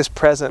in His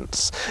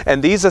presence.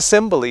 And these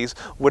assemblies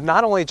would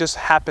not only just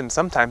happen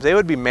sometimes, they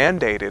would be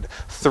mandated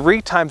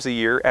 3 times a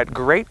year at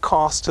great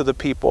cost to the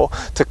people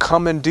to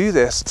come and do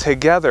this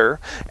together.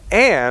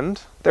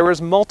 And there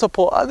was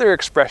multiple other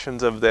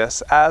expressions of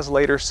this as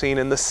later seen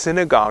in the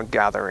synagogue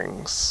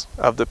gatherings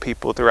of the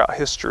people throughout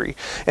history.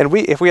 And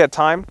if we had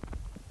time,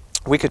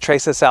 we could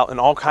trace this out in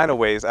all kinds of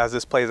ways as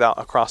this plays out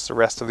across the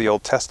rest of the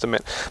Old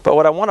Testament. But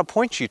what I want to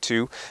point you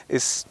to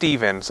is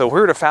Stephen. So if we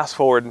were to fast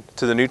forward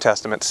to the New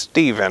Testament,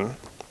 Stephen,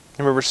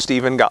 remember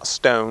Stephen got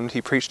stoned.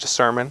 He preached a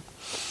sermon.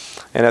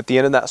 And at the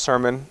end of that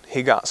sermon,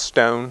 he got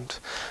stoned.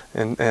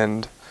 And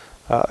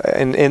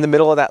in the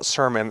middle of that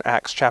sermon,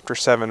 Acts chapter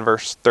 7,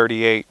 verse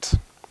 38,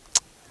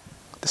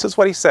 this is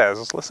what he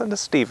says. Listen to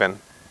Stephen.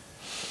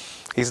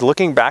 He's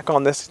looking back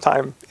on this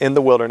time in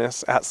the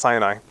wilderness at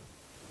Sinai.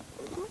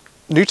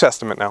 New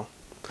Testament now.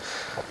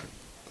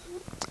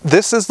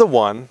 This is the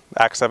one,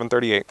 Acts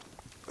 7:38.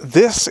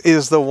 This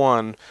is the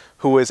one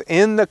who was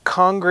in the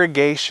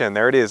congregation.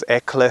 There it is,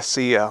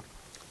 ecclesia,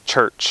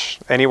 church.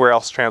 Anywhere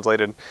else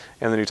translated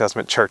in the New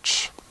Testament,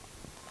 church.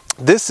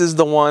 This is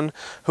the one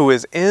who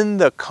is in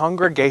the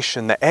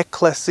congregation, the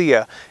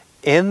ecclesia,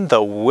 in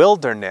the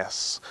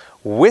wilderness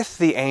with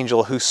the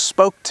angel who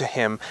spoke to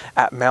him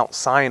at Mount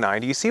Sinai.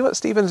 Do you see what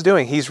Stephen's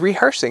doing? He's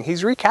rehearsing,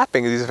 he's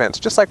recapping these events,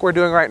 just like we're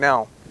doing right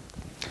now.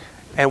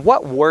 And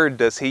what word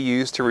does he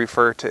use to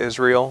refer to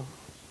Israel?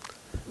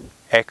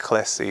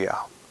 Ecclesia.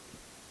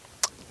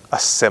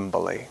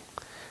 Assembly.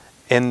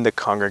 In the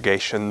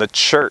congregation. The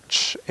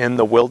church in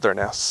the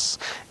wilderness.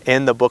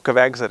 In the book of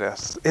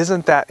Exodus.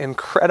 Isn't that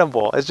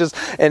incredible? It's just,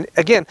 and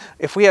again,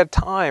 if we had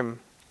time,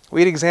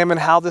 we'd examine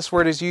how this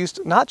word is used,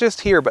 not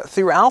just here, but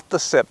throughout the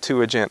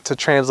Septuagint to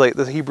translate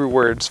the Hebrew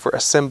words for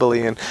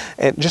assembly. And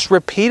just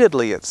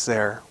repeatedly it's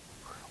there.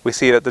 We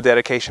see it at the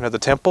dedication of the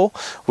temple.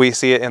 We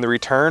see it in the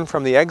return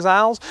from the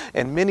exiles.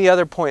 And many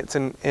other points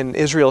in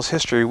Israel's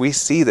history, we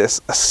see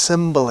this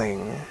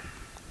assembling.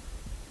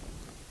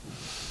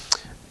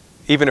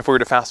 Even if we were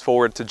to fast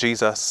forward to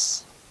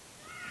Jesus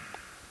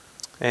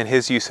and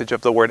His usage of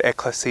the word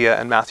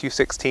ecclesia in Matthew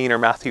 16 or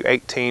Matthew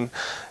 18,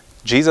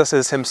 Jesus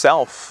is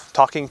Himself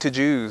talking to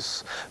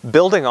Jews,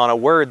 building on a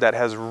word that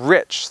has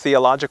rich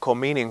theological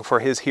meaning for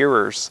His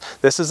hearers.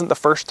 This isn't the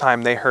first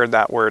time they heard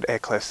that word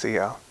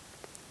ecclesia.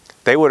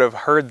 They would have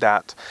heard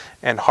that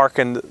and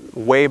hearkened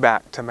way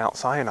back to Mount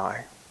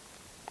Sinai.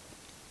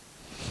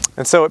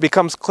 And so it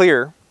becomes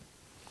clear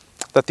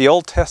that the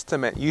Old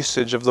Testament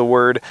usage of the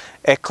word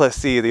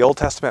ecclesia, the Old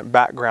Testament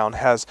background,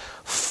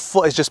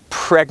 is just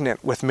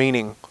pregnant with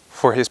meaning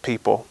for His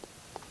people.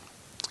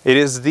 It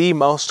is the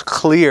most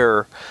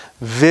clear,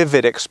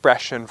 vivid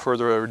expression for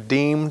the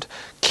redeemed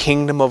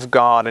kingdom of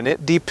God. And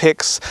it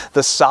depicts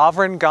the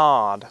sovereign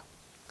God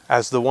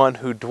as the one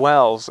who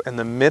dwells in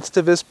the midst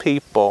of His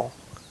people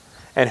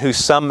and who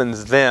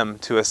summons them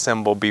to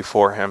assemble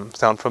before Him.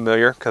 Sound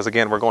familiar? Because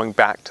again, we're going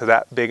back to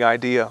that big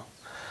idea.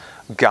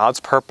 God's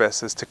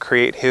purpose is to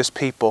create His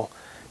people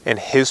in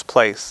His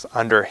place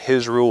under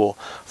His rule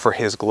for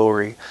His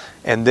glory.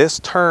 And this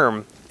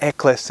term,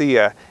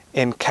 ecclesia,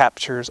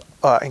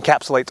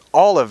 encapsulates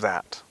all of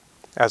that,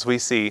 as we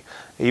see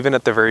even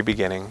at the very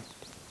beginning.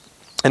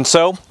 And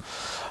so,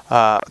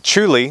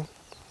 truly,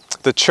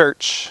 the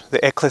church,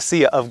 the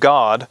ecclesia of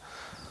God,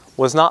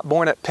 was not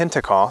born at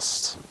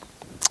Pentecost.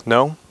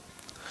 No,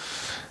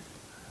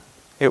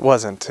 it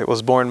wasn't. It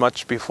was born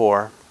much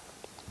before.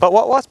 But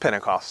what was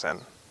Pentecost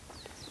then?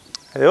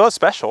 It was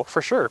special, for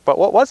sure. But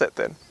what was it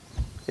then?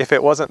 If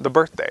it wasn't the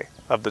birthday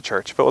of the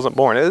church, if it wasn't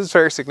born, it is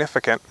very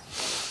significant.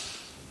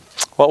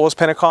 What was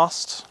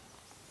Pentecost?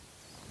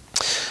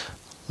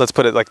 Let's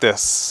put it like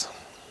this.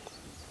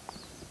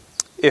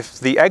 If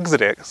the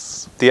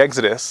Exodus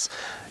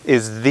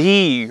is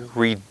the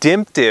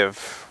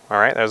redemptive, all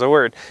right, there's a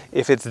word.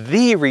 If it's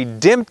the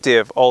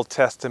redemptive Old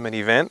Testament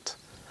event,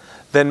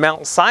 then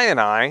Mount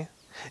Sinai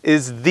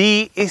is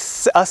the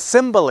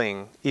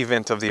assembling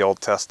event of the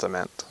Old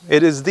Testament.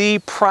 It is the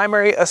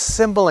primary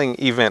assembling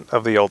event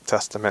of the Old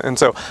Testament. And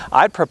so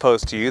I'd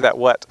propose to you that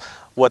what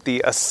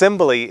the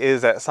assembly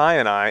is at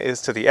Sinai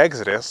is to the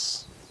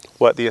Exodus,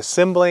 what the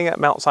assembling at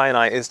Mount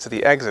Sinai is to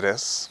the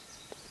Exodus,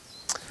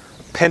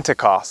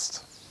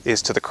 Pentecost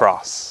is to the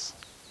cross.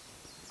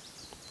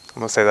 I'm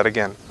going to say that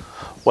again.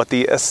 What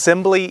the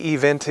assembly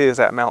event is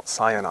at Mount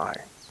Sinai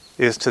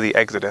is to the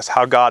Exodus.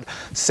 How God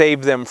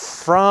saved them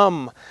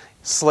from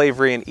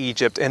slavery in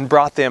Egypt and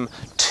brought them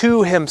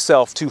to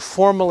Himself to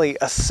formally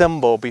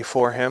assemble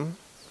before Him.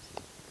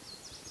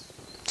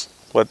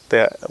 What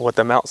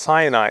the Mount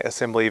Sinai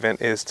assembly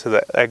event is to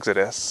the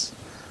Exodus,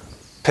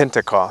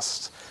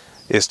 Pentecost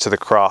is to the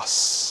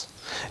cross.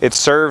 It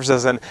serves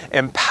as an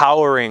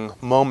empowering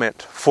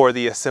moment for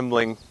the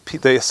assembling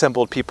the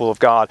assembled people of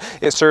God.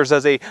 It serves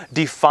as a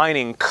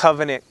defining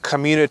covenant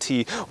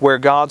community where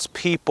God's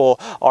people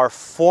are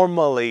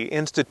formally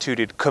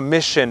instituted,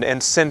 commissioned,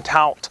 and sent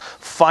out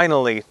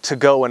finally to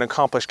go and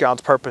accomplish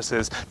God's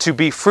purposes, to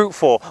be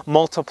fruitful,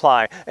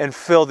 multiply, and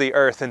fill the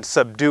earth and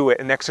subdue it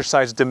and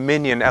exercise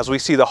dominion as we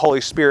see the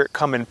Holy Spirit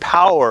come in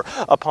power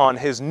upon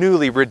His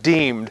newly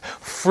redeemed,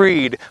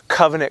 freed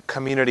covenant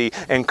community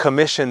and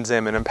commissions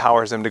them and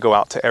empowers them to go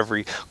out to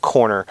every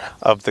corner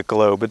of the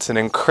globe. It's an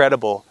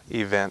incredible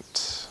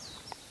event.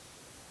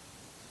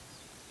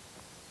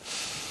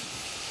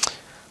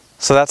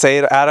 So that's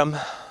Adam,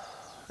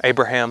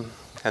 Abraham,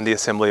 and the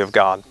assembly of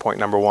God. Point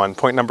number one.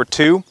 Point number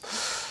two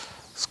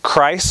is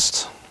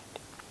Christ,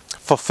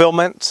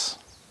 fulfillment,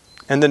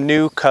 and the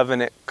new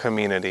covenant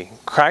community.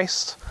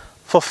 Christ,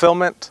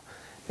 fulfillment,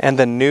 and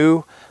the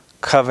new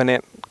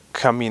covenant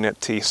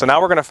community. So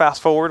now we're going to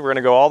fast forward. We're going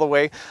to go all the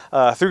way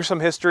through some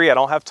history. I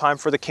don't have time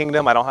for the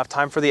kingdom. I don't have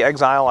time for the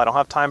exile. I don't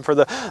have time for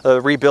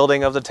the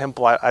rebuilding of the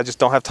temple. I just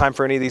don't have time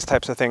for any of these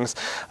types of things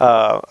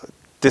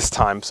this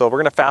time. So we're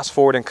going to fast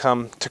forward and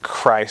come to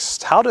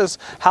Christ.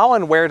 How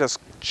and where does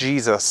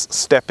Jesus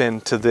step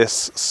into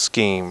this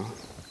scheme?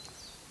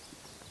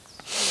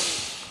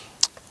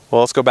 Well,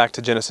 let's go back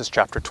to Genesis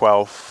chapter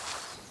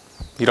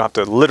 12. You don't have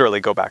to literally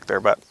go back there,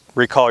 but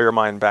recall your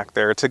mind back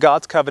there to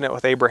God's covenant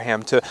with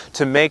Abraham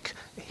to make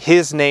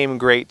His name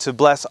great, to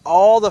bless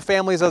all the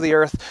families of the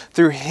earth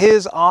through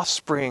His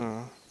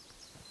offspring.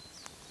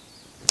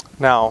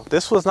 Now,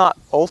 this was not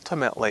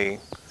ultimately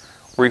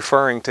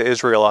referring to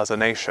Israel as a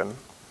nation.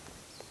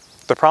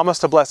 The promise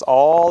to bless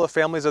all the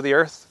families of the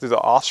earth through the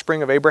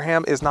offspring of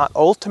Abraham is not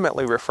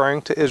ultimately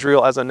referring to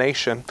Israel as a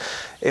nation.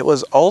 It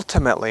was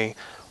ultimately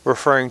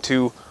referring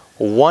to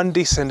one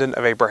descendant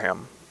of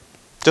Abraham.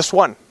 Just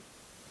one,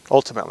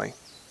 ultimately.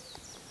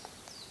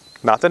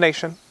 Not the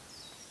nation,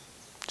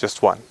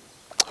 just one.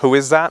 Who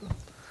is that?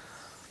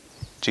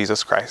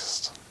 Jesus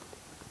Christ.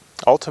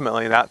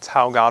 Ultimately, that's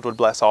how God would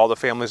bless all the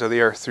families of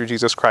the earth through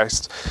Jesus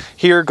Christ.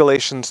 Here,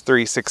 Galatians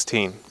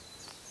 3:16.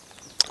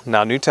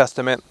 Now, New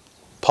Testament,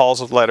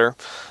 Paul's letter,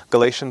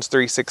 Galatians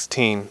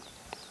 3:16.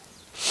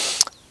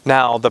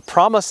 Now, the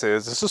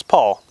promises, this is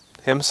Paul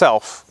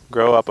himself,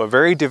 grow up a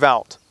very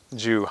devout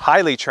Jew,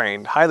 highly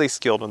trained, highly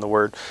skilled in the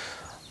word.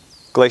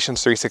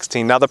 Galatians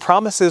 3:16. Now the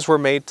promises were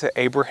made to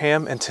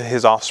Abraham and to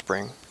his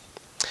offspring.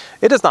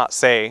 It does not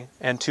say,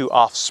 and to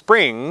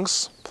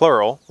offsprings,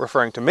 plural,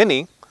 referring to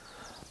many,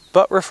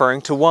 but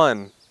referring to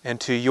one, and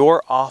to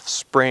your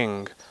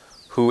offspring,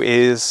 who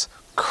is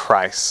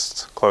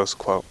Christ. Close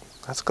quote.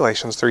 That's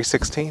Galatians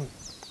 3:16.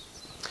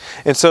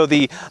 And so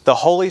the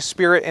Holy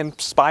Spirit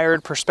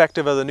inspired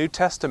perspective of the New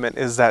Testament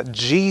is that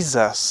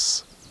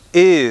Jesus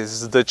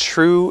is the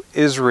true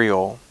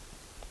Israel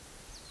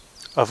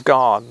of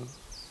God.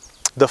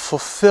 The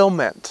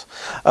fulfillment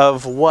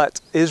of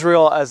what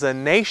Israel as a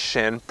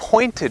nation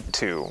pointed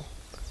to.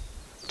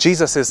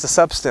 Jesus is the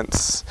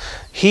substance.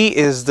 He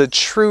is the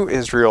true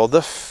Israel,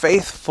 the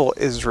faithful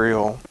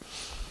Israel.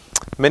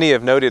 Many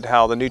have noted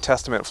how the New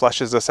Testament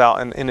fleshes this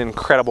out in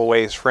incredible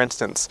ways. For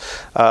instance,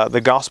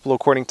 the Gospel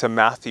according to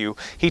Matthew,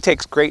 he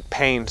takes great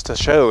pains to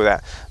show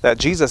that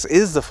Jesus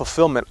is the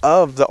fulfillment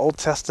of the Old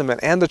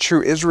Testament and the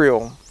true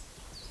Israel.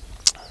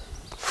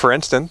 For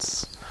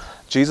instance,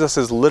 Jesus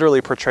is literally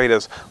portrayed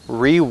as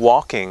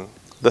re-walking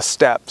the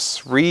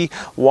steps,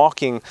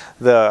 re-walking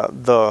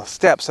the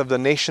steps of the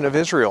nation of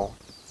Israel.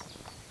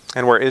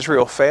 And where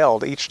Israel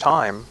failed each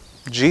time,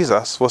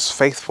 Jesus was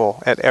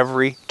faithful at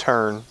every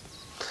turn.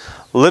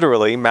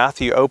 Literally,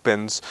 Matthew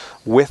opens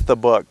with a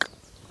book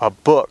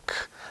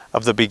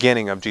of the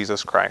beginning of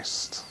Jesus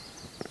Christ.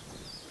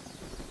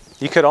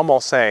 You could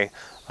almost say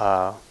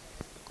a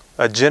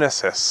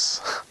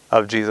genesis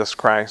of Jesus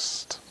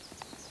Christ.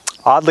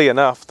 Oddly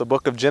enough, the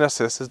book of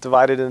Genesis is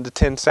divided into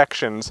 10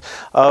 sections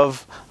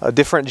of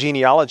different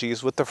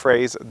genealogies with the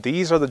phrase,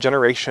 these are the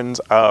generations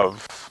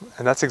of.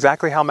 And that's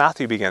exactly how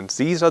Matthew begins.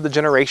 These are the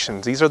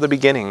generations, these are the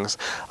beginnings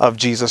of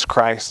Jesus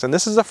Christ. And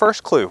this is the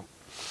first clue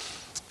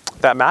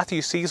that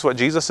Matthew sees what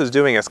Jesus is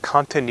doing as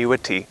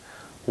continuity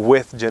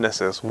with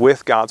Genesis,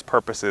 with God's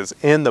purposes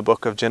in the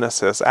book of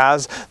Genesis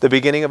as the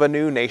beginning of a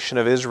new nation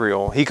of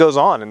Israel. He goes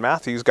on in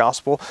Matthew's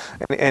gospel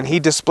and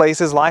he displays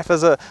his life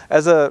as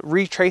a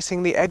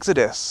retracing the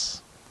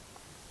Exodus.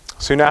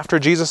 Soon after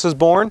Jesus is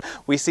born,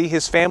 we see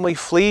his family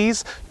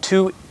flees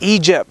to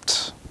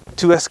Egypt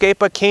to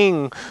escape a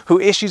king who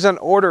issues an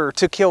order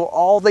to kill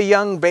all the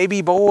young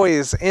baby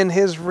boys in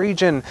his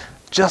region,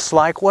 just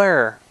like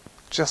where?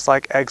 Just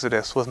like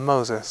Exodus with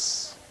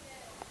Moses.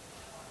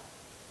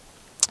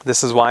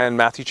 This is why in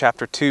Matthew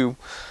chapter 2,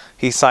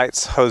 he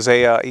cites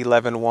Hosea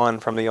 11:1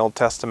 from the Old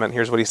Testament.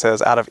 Here's what he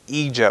says, out of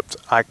Egypt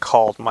I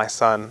called my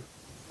son.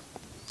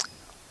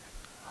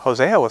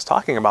 Hosea was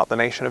talking about the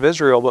nation of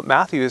Israel, but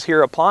Matthew is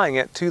here applying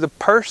it to the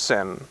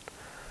person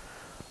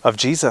of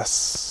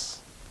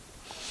Jesus.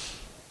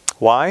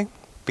 Why?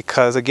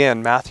 Because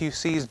again, Matthew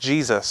sees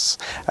Jesus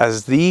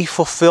as the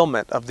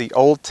fulfillment of the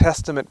Old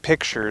Testament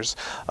pictures,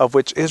 of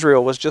which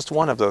Israel was just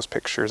one of those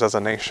pictures as a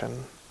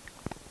nation.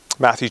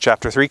 Matthew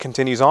chapter 3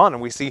 continues on,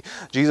 and we see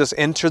Jesus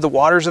enter the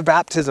waters of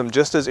baptism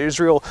just as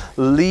Israel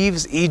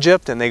leaves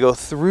Egypt and they go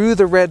through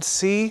the Red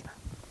Sea.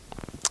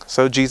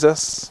 So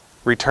Jesus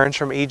returns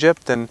from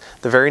Egypt, and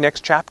the very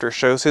next chapter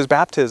shows his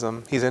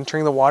baptism. He's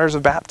entering the waters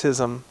of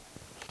baptism.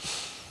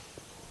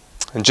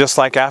 And just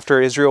like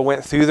after Israel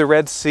went through the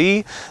Red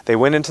Sea, they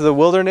went into the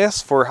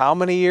wilderness for how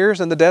many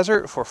years in the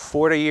desert? For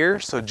 40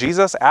 years. So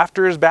Jesus,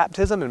 after his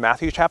baptism in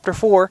Matthew chapter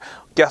 4,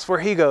 guess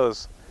where he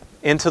goes?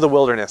 Into the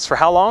wilderness. For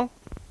how long?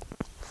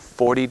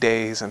 40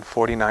 days and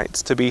 40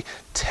 nights to be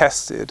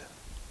tested.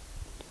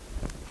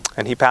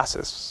 And he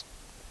passes.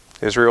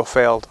 Israel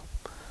failed.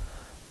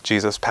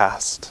 Jesus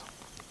passed.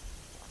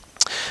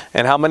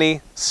 And how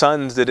many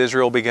sons did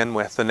Israel begin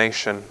with, the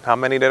nation? How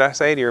many did I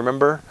say? Do you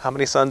remember? How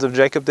many sons of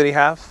Jacob did he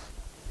have?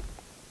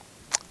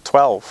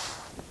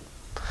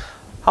 12.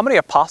 How many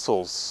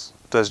apostles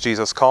does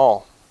Jesus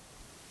call?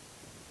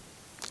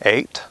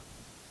 8?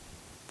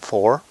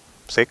 4?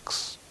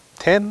 6?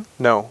 10?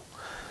 No.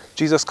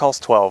 Jesus calls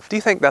 12. Do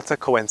you think that's a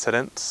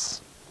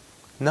coincidence?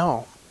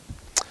 No.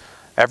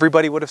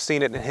 Everybody would have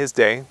seen it in his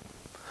day.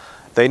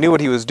 They knew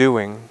what he was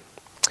doing.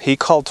 He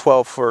called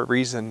 12 for a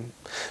reason,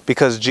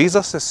 because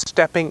Jesus is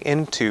stepping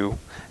into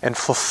and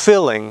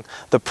fulfilling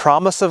the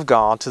promise of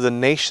God to the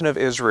nation of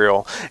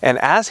Israel. And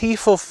as he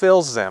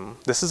fulfills them,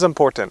 this is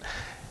important,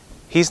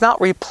 he's not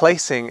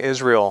replacing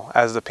Israel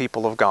as the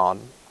people of God.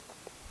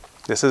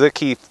 This is a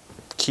key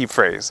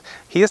phrase.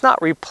 He is not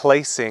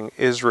replacing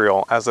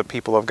Israel as the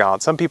people of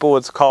God. Some people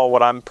would call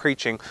what I'm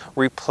preaching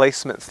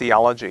replacement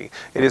theology.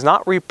 It is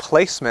not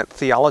replacement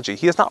theology.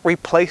 He is not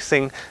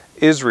replacing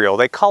Israel.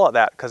 They call it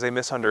that because they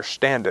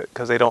misunderstand it,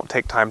 because they don't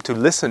take time to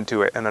listen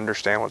to it and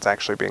understand what's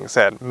actually being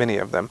said, many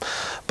of them.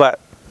 But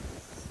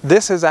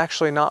this is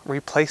actually not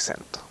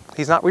replacement.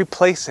 He's not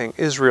replacing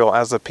Israel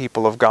as the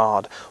people of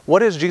God.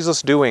 What is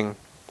Jesus doing?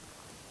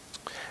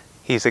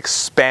 He's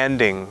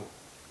expanding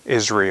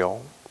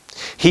Israel.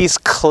 He's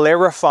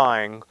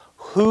clarifying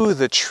who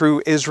the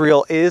true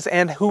Israel is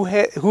and who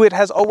it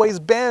has always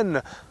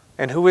been.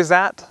 And who is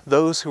that?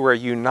 Those who are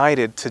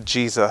united to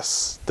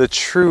Jesus, the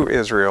true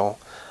Israel,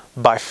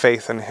 by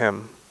faith in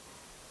him.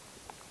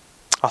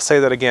 I'll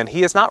say that again.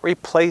 He is not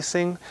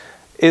replacing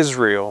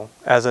Israel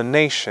as a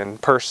nation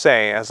per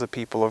se, as the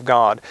people of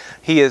God.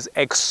 He is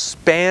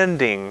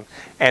expanding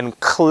and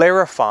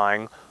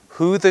clarifying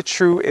who the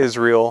true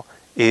Israel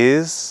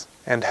is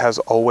and has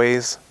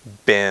always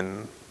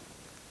been.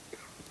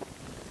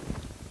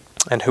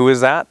 And who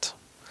is that?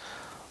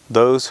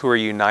 Those who are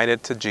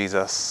united to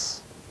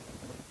Jesus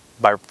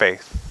by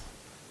faith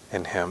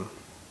in him.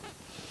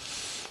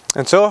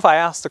 And so if I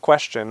ask the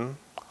question,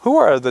 who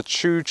are the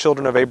true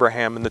children of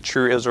Abraham and the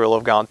true Israel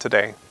of God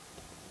today?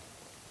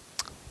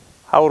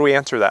 How would we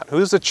answer that?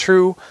 Who's the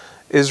true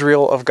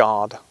Israel of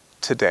God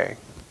today?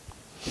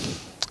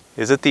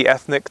 Is it the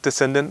ethnic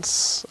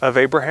descendants of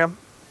Abraham,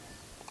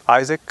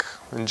 Isaac,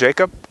 and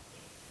Jacob?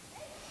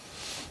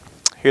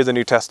 Here's the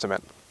New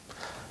Testament.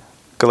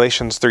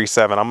 Galatians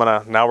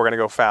 3:7. Now we're going to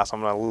go fast.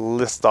 I'm going to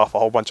list off a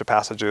whole bunch of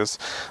passages.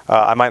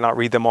 I might not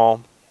read them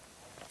all.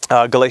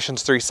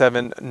 Galatians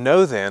 3:7.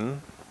 Know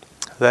then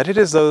that it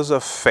is those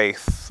of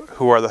faith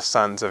who are the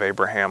sons of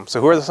Abraham.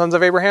 So who are the sons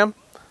of Abraham?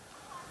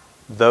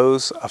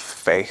 Those of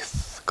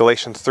faith.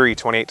 Galatians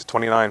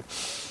 3:28-29.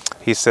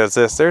 He says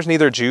this, there's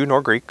neither Jew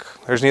nor Greek,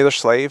 there's neither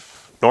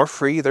slave nor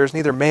free, there's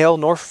neither male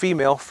nor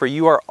female, for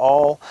you are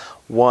all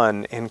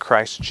one in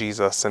Christ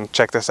Jesus. And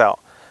check this out.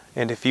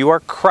 And if you are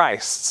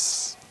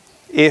Christ's,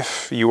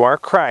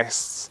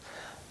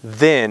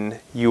 then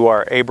you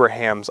are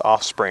Abraham's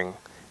offspring,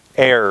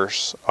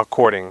 heirs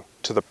according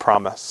to the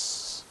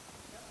promise.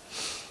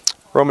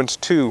 Romans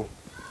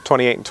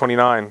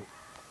 2:28-29.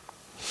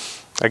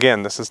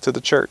 Again, this is to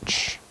the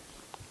church.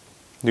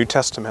 New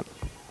Testament.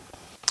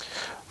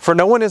 For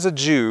no one is a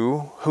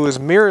Jew who is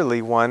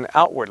merely one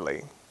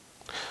outwardly,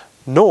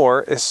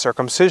 nor is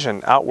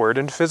circumcision outward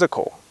and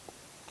physical.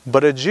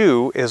 But a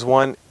Jew is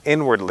one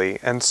inwardly,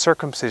 and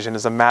circumcision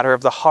is a matter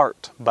of the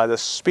heart, by the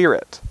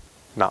Spirit,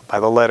 not by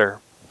the letter.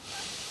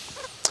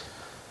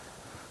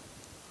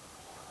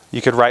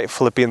 You could write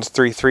Philippians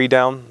 3:3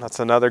 down. That's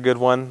another good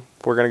one.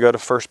 We're going to go to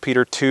 1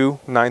 Peter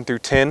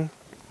 2:9-10.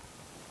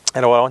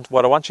 And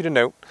what I want you to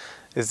note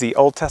is the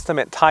Old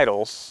Testament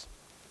titles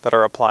that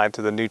are applied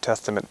to the New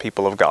Testament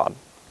people of God.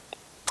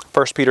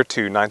 1 Peter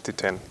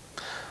 2:9-10.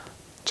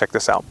 Check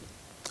this out.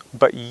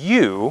 But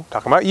you,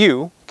 talking about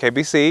you,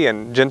 KBC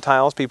and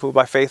Gentiles, people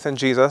by faith in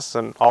Jesus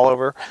and all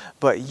over,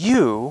 but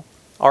you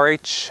are a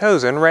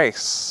chosen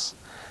race,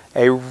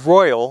 a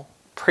royal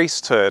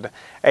priesthood,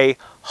 a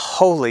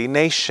holy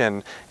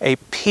nation, a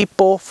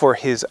people for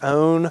his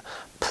own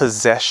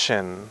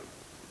possession.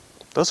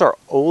 Those are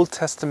Old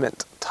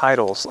Testament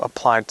titles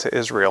applied to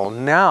Israel,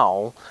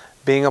 now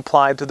being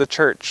applied to the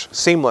church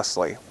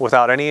seamlessly,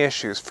 without any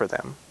issues for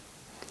them.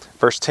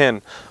 Verse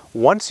 10,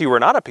 once you were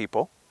not a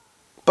people,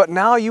 but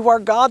now you are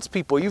God's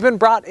people. You've been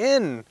brought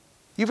in.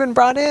 You've been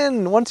brought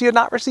in. Once you had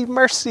not received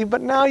mercy, but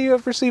now you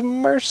have received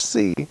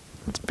mercy.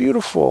 It's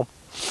beautiful.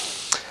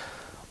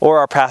 Or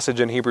our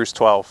passage in Hebrews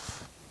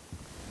 12.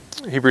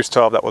 Hebrews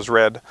 12 that was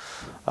read,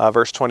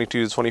 verse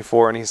 22 to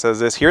 24, and he says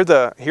this, hear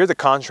the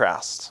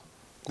contrast.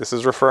 This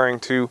is referring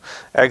to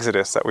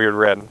Exodus that we had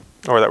read,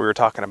 or that we were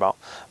talking about.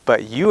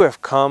 But you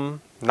have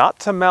come not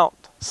to Mount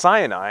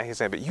Sinai, he's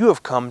saying, but you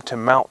have come to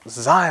Mount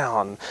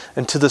Zion,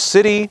 and to the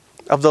city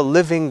of the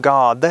living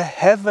God, the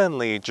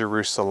heavenly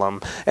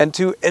Jerusalem, and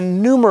to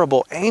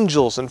innumerable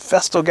angels in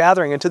festal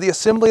gathering, and to the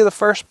assembly of the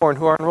firstborn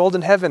who are enrolled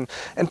in heaven,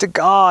 and to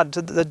God,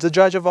 to the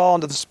judge of all,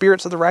 and to the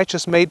spirits of the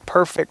righteous made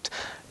perfect,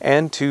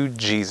 and to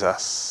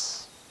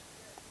Jesus.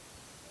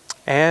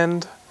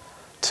 And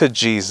to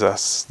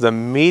Jesus, the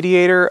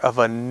mediator of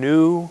a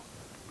new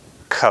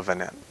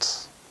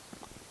covenant.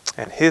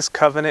 And his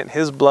covenant,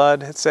 his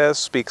blood, it says,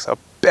 speaks a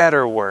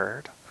better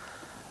word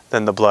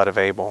than the blood of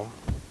Abel.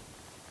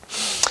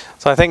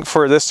 So I think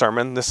for this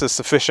sermon, this is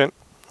sufficient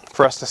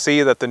for us to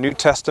see that the New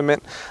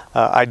Testament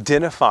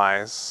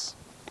identifies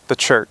the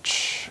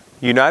church,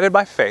 united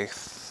by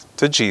faith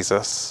to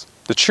Jesus,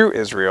 the true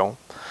Israel,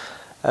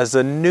 as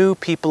the new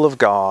people of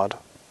God,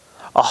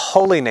 a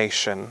holy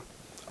nation,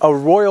 a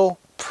royal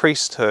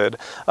priesthood,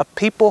 a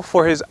people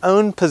for his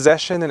own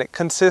possession, and it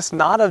consists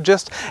not of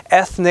just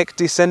ethnic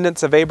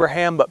descendants of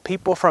Abraham, but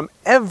people from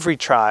every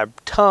tribe,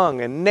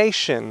 tongue, and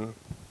nation.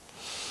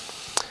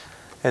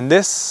 And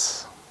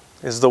this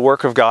is the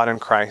work of God in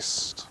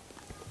Christ,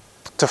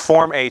 to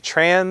form a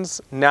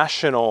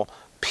transnational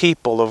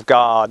people of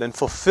God in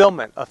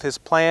fulfillment of his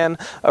plan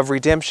of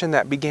redemption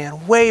that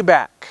began way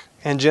back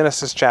in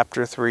Genesis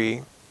chapter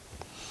 3.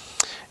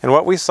 And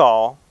what we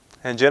saw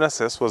in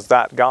Genesis was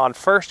that God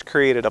first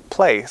created a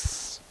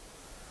place,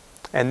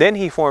 and then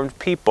he formed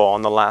people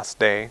on the last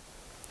day.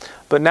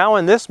 But now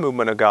in this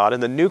movement of God, in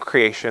the new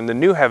creation, the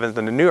new heavens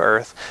and the new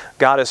earth,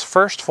 God is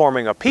first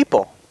forming a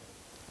people,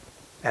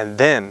 and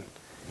then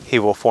he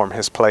will form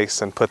his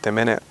place and put them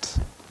in it.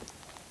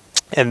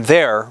 And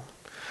there,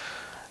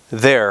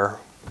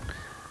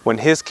 when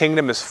his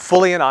kingdom is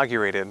fully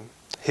inaugurated,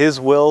 his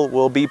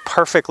will be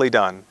perfectly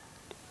done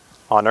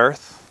on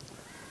earth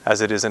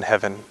as it is in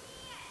heaven.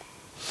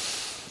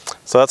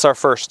 So that's our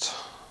first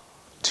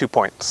 2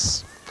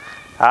 points.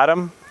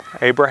 Adam,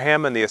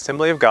 Abraham, and the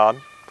assembly of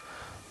God.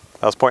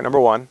 That was point number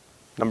 1.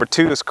 Number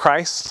 2 is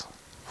Christ,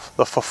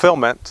 the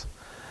fulfillment,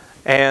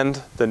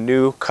 and the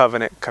new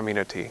covenant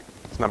community.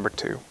 Number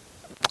 2.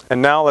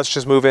 And now let's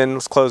just move in.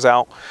 Let's close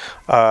out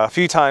a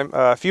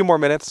few more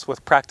minutes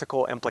with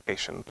practical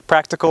implication,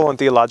 practical and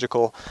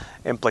theological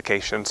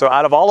implication. So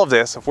out of all of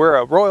this, if we're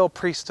a royal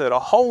priesthood, a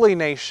holy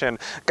nation,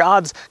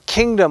 God's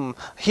kingdom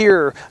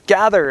here,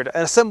 gathered,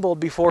 assembled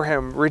before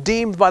him,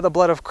 redeemed by the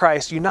blood of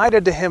Christ,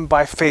 united to him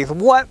by faith,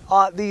 what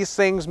ought these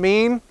things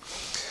mean?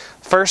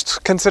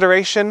 First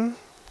consideration,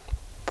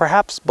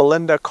 perhaps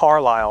Belinda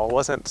Carlisle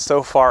wasn't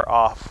so far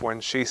off when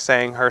she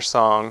sang her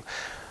song,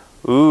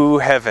 "Ooh,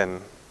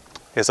 Heaven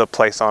is a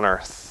place on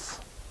earth."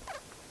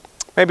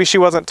 Maybe she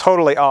wasn't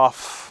totally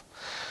off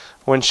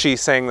when she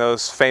sang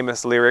those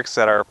famous lyrics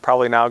that are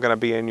probably now going to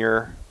be in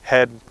your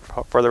head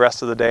for the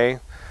rest of the day.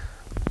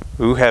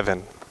 Ooh,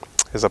 heaven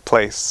is a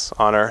place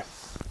on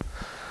earth.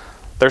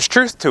 There's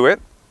truth to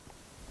it,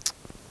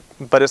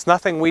 but it's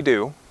nothing we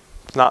do.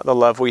 It's not the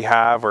love we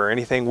have or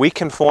anything we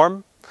can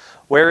form.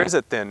 Where is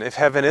it then? If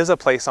heaven is a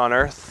place on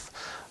earth,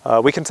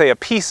 we can say a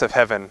piece of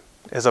heaven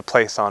is a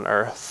place on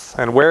earth.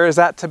 And where is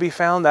that to be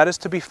found? That is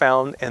to be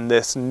found in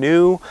this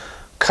new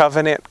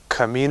covenant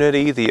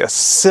community, the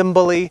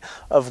assembly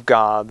of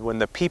God, when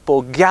the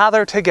people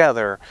gather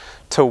together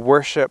to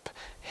worship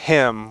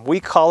him. We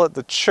call it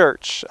the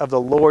church of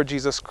the Lord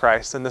Jesus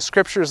Christ. And the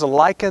scriptures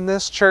liken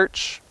this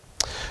church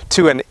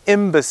to an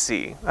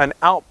embassy, an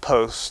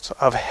outpost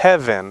of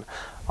heaven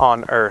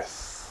on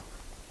earth.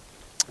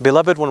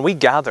 Beloved, when we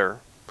gather,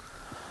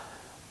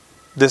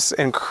 this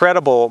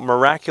incredible,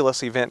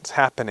 miraculous event's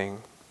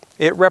happening,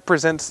 it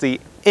represents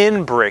the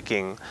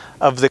inbreaking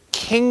of the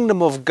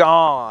kingdom of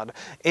God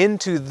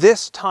into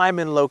this time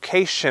and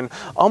location,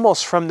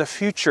 almost from the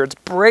future. It's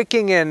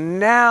breaking in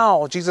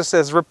now. Jesus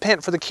says,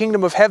 repent, for the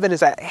kingdom of heaven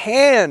is at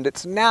hand.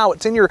 It's now.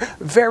 It's in your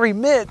very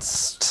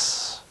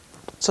midst.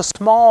 It's a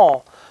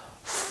small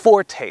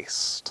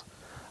foretaste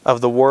of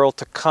the world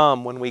to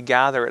come when we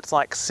gather. It's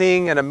like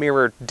seeing in a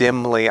mirror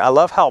dimly. I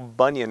love how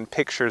Bunyan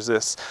pictures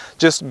this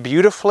just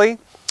beautifully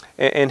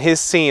in his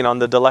scene on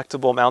the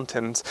Delectable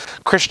Mountains.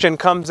 Christian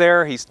comes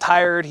there, he's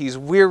tired, he's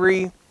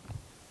weary,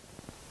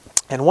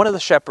 and one of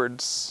the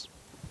shepherds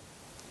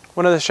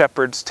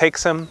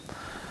takes him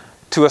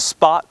to a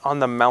spot on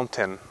the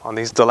mountain, on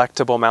these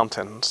Delectable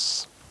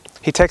Mountains.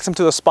 He takes him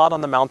to a spot on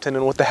the mountain,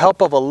 and with the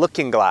help of a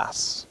looking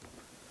glass,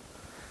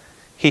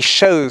 he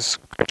shows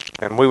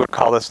Christian, we would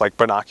call this like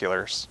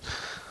binoculars.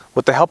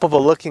 With the help of a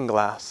looking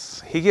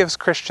glass, he gives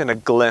Christian a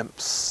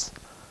glimpse.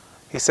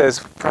 He says,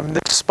 from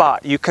this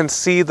spot, you can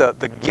see the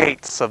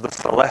gates of the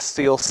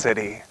celestial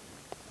city.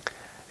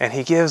 And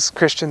he gives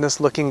Christian this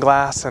looking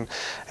glass,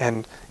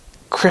 and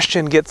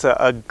Christian gets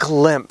a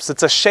glimpse.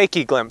 It's a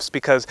shaky glimpse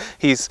because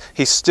he's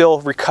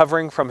still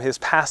recovering from his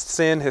past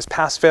sin, his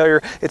past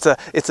failure.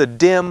 It's a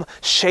dim,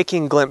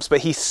 shaking glimpse,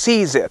 but he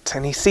sees it,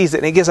 and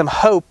it gives him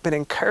hope and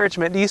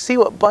encouragement. Do you see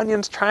what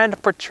Bunyan's trying to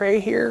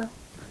portray here?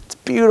 It's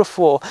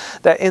beautiful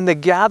that in the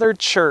gathered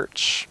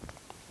church,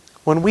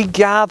 when we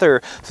gather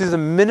through the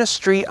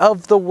ministry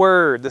of the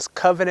Word, this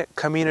covenant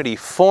community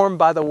formed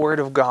by the Word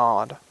of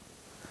God,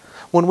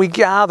 when we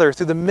gather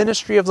through the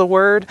ministry of the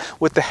Word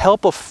with the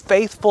help of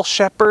faithful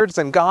shepherds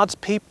and God's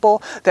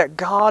people, that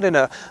God in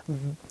a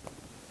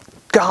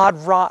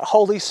God-wrought,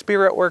 Holy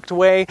Spirit-worked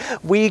way,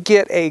 we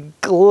get a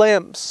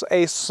glimpse,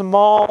 a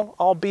small,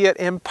 albeit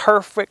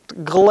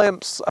imperfect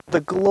glimpse of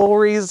the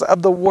glories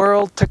of the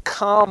world to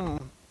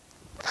come.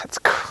 That's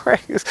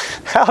crazy.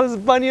 How does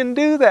Bunyan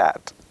do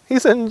that?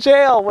 He's in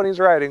jail when he's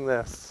writing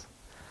this.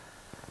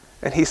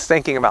 And he's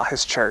thinking about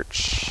his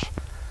church.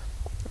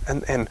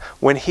 And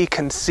when he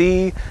can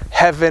see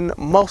heaven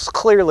most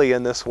clearly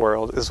in this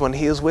world is when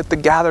he is with the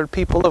gathered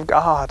people of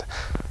God.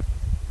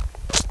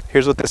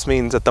 Here's what this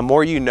means, that the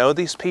more you know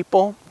these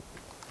people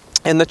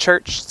in the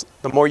church,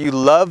 the more you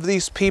love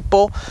these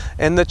people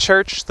in the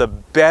church, the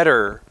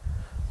better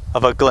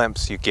of a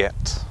glimpse you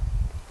get.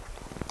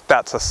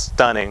 That's a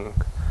stunning,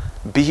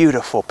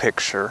 beautiful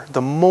picture.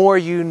 The more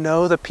you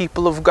know the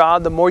people of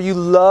God, the more you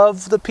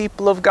love the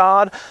people of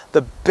God,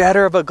 the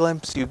better of a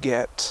glimpse you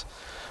get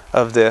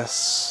of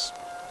this.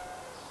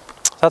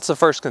 That's the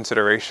first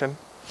consideration.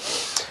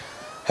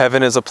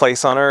 Heaven is a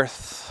place on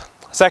earth.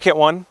 Second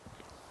one,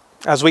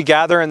 as we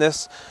gather in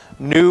this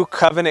new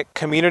covenant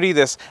community,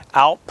 this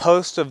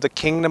outpost of the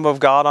kingdom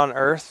of God on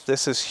earth,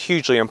 this is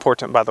hugely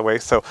important, by the way,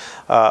 so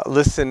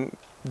listen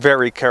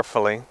very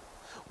carefully.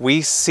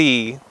 We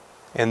see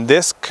in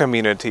this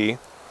community,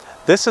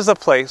 this is a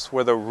place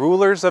where the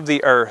rulers of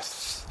the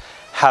earth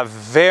have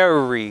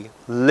very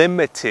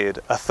limited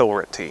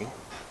authority.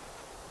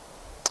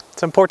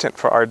 It's important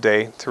for our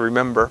day to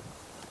remember,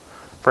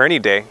 for any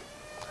day,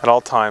 at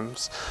all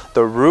times.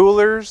 The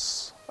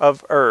rulers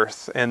of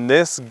earth in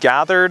this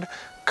gathered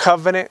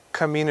covenant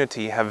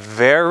community have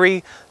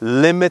very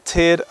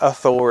limited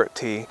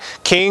authority.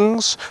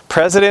 Kings,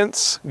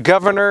 presidents,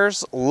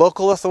 governors,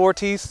 local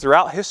authorities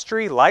throughout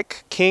history,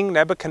 like King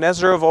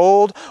Nebuchadnezzar of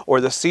old or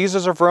the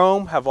Caesars of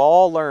Rome, have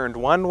all learned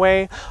one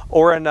way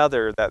or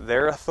another that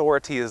their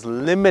authority is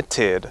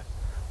limited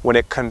when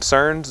it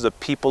concerns the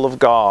people of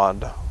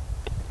God.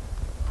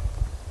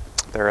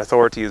 Their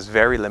authority is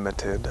very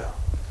limited.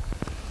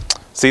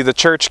 See, the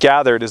church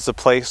gathered is the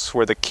place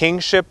where the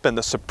kingship and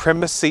the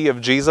supremacy of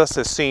Jesus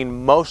is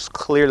seen most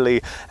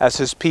clearly as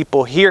his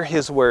people hear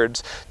his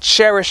words,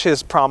 cherish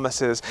his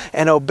promises,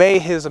 and obey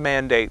his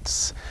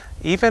mandates,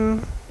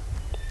 even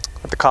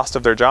at the cost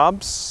of their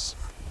jobs,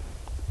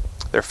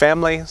 their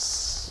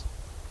families,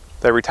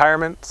 their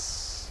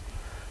retirements,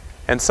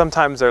 and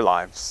sometimes their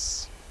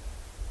lives.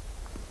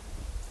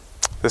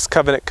 This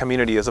covenant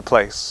community is a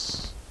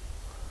place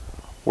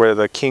where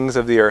the kings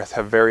of the earth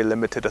have very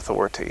limited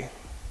authority.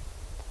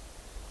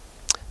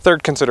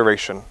 Third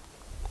consideration.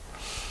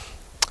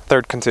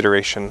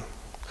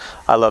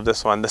 I love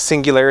this one. The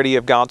singularity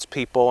of God's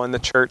people in the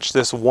church,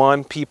 this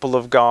one people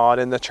of God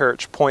in the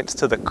church, points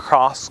to the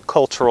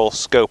cross-cultural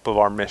scope of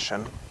our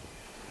mission.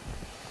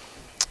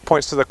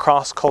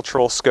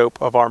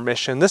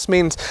 This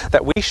means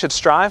that we should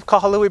strive,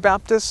 Kahalui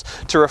Baptist,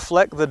 to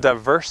reflect the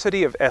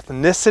diversity of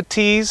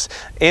ethnicities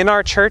in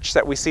our church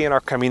that we see in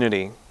our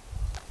community.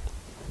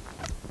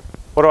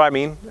 What do I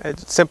mean?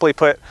 Simply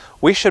put,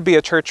 we should be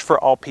a church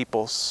for all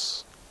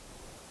peoples.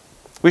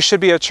 We should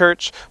be a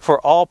church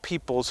for all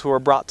peoples who are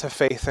brought to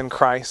faith in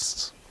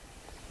Christ.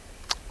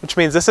 Which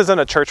means this isn't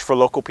a church for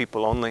local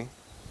people only.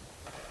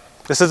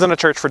 This isn't a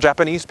church for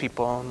Japanese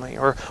people only,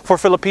 or for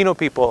Filipino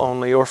people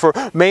only, or for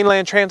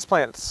mainland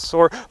transplants,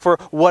 or for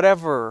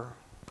whatever,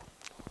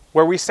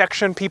 where we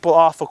section people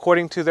off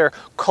according to their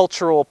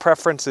cultural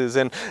preferences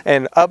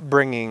and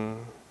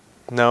upbringing.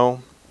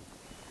 No.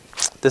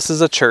 This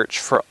is a church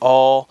for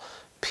all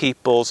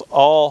peoples,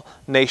 all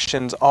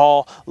nations,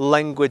 all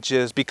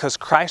languages, because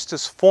Christ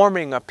is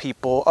forming a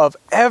people of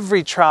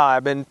every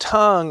tribe and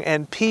tongue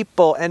and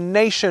people and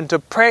nation to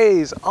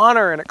praise,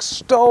 honor, and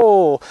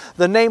extol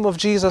the name of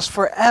Jesus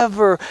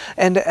forever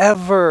and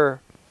ever.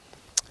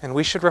 And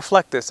we should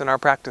reflect this in our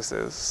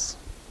practices.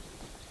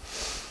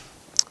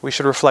 We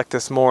should reflect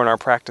this more in our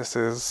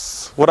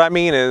practices. What I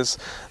mean is,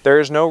 there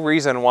is no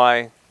reason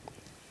why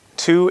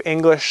two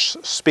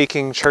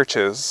English-speaking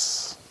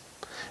churches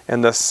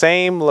in the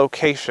same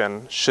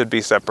location should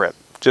be separate,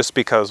 just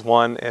because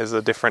one is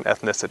a different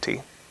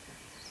ethnicity.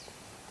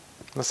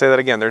 Let's say that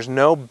again. There's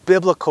no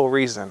biblical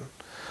reason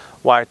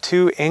why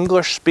two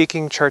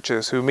English-speaking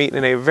churches who meet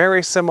in a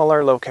very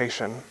similar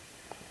location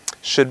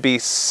should be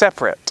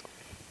separate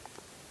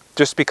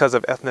just because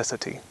of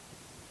ethnicity.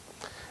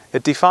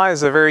 It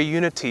defies the very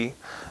unity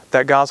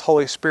that God's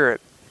Holy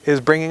Spirit is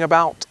bringing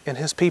about in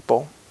his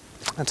people.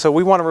 And so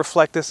we want to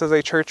reflect this as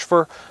a church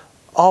for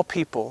all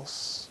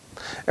peoples.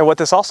 And what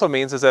this also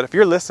means is that if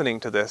you're listening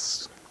to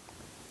this,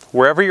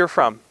 wherever you're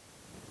from,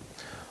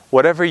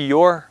 whatever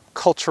your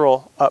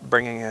cultural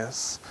upbringing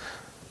is.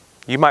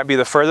 You might be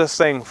the furthest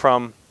thing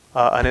from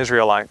an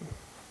Israelite.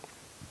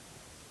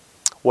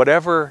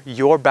 Whatever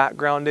your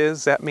background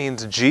is, that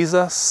means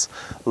Jesus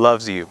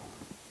loves you.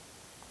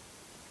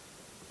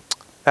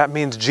 That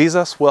means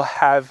Jesus will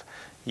have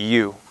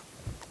you,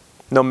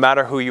 no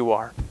matter who you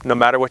are, no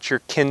matter what your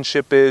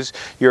kinship is,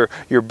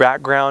 your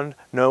background,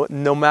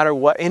 no matter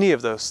what any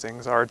of those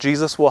things are,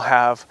 Jesus will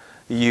have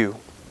you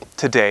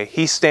today.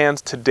 He stands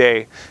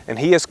today, and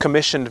He has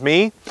commissioned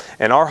me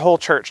and our whole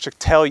church to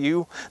tell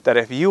you that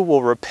if you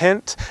will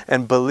repent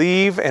and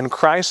believe in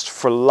Christ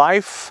for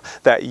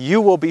life, that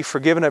you will be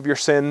forgiven of your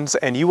sins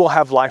and you will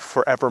have life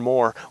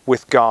forevermore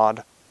with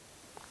God.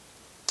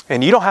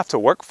 And you don't have to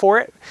work for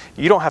it.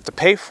 You don't have to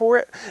pay for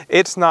it.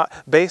 It's not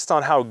based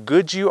on how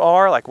good you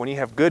are. Like when you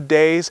have good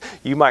days,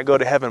 you might go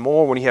to heaven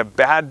more. When you have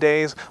bad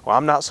days, well,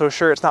 I'm not so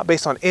sure. It's not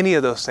based on any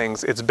of those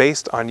things. It's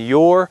based on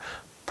your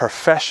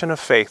profession of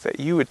faith, that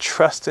you would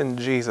trust in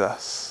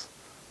Jesus,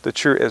 the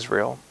true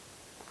Israel,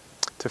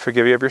 to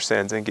forgive you of your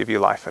sins and give you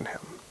life in Him.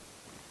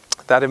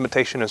 That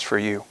invitation is for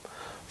you,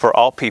 for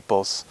all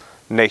peoples,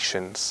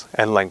 nations,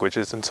 and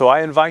languages. And so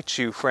I invite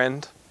you,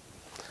 friend,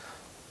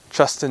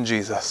 trust in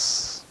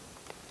Jesus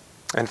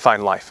and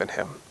find life in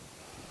Him.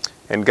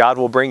 And God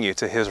will bring you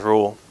to His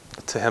rule,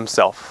 to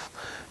Himself,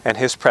 and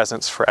His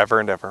presence forever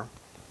and ever.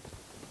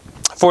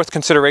 Fourth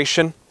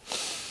consideration.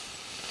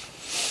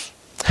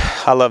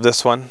 I love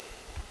this one.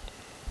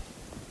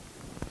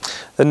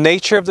 The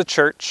nature of the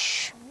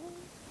church,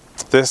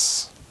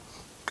 this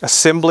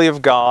assembly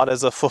of God,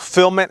 as a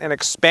fulfillment and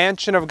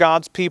expansion of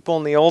God's people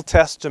in the Old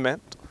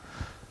Testament,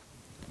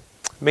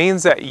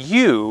 means that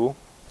you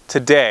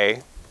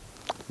today,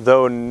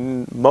 though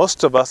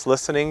most of us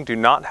listening do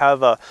not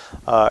have a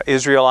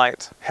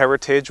Israelite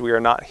heritage, we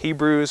are not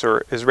Hebrews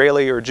or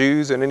Israeli or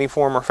Jews in any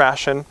form or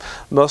fashion,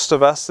 most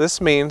of us,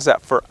 this means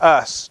that for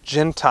us,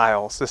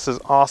 Gentiles, this is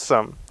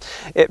awesome.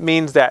 It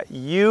means that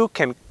you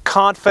can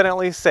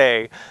confidently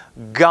say,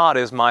 God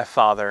is my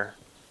Father.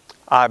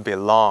 I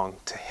belong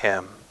to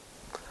Him.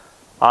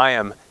 I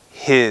am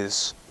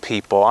His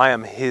people. I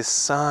am His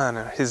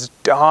son, His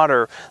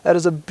daughter. That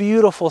is a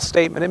beautiful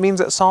statement. It means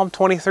that Psalm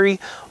 23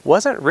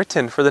 wasn't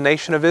written for the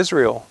nation of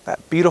Israel.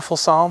 That beautiful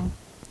psalm.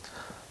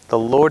 The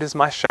Lord is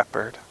my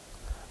shepherd.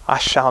 I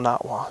shall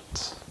not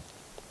want.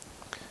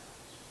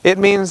 It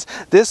means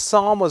this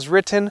psalm was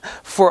written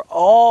for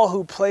all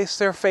who place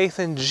their faith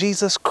in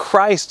Jesus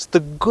Christ, the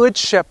good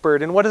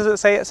shepherd. And what does it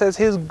say? It says,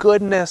 His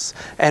goodness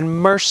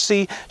and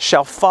mercy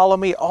shall follow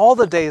me all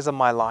the days of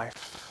my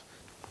life.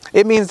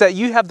 It means that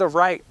you have the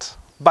right,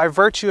 by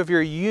virtue of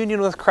your union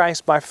with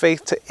Christ by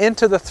faith, to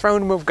enter the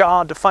throne room of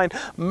God, to find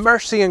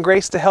mercy and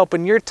grace to help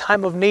in your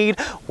time of need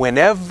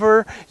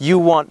whenever you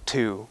want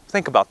to.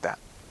 Think about that.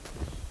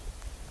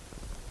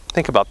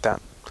 Think about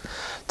that.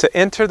 To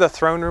enter the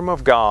throne room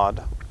of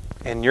God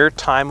in your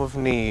time of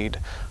need.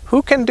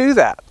 Who can do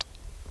that?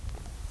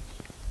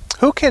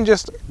 Who can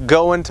just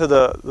go into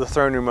the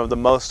throne room of the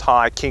Most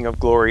High King of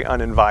Glory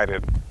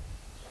uninvited?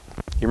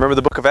 You remember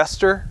the book of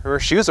Esther?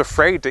 Where she was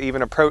afraid to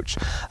even approach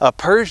a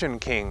Persian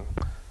king.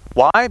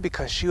 Why?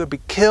 Because she would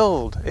be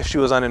killed if she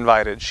was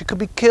uninvited. She could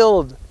be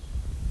killed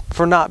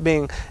for not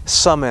being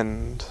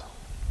summoned.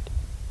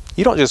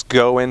 You don't just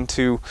go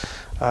into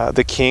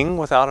the king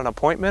without an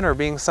appointment or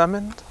being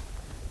summoned.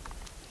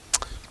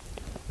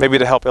 Maybe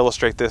to help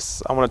illustrate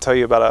this, I want to tell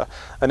you about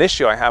an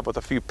issue I have with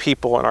a few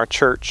people in our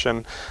church,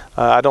 and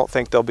I don't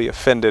think they'll be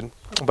offended,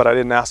 but I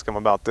didn't ask them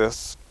about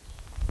this.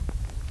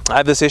 I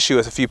have this issue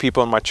with a few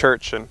people in my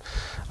church, and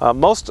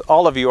most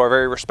all of you are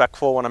very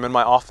respectful when I'm in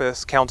my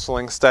office,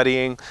 counseling,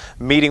 studying,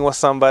 meeting with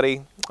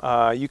somebody.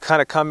 You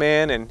kind of come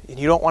in and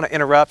you don't want to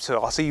interrupt, so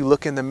I'll see you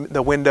look in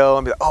the window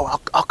and be like, oh,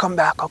 I'll come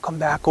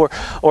back.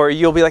 Or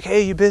you'll be like,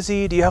 hey, you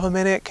busy? Do you have a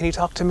minute? Can you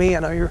talk to me?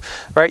 I know you're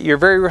right. You're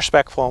very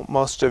respectful,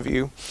 most of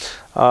you.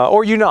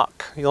 Or you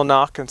knock. You'll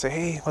knock and say,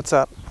 hey, what's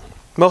up?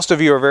 Most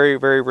of you are very,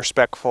 very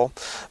respectful.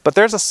 But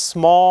there's a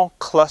small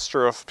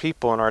cluster of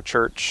people in our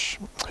church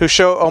who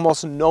show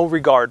almost no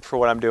regard for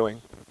what I'm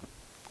doing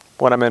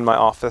when I'm in my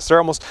office.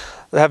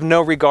 They have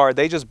no regard.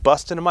 They just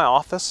bust into my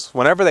office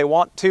whenever they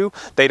want to.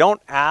 They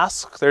don't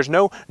ask. There's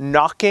no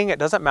knocking. It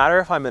doesn't matter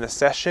if I'm in a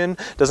session.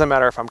 Doesn't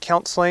matter if I'm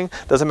counseling.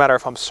 Doesn't matter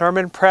if I'm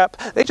sermon prep.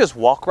 They just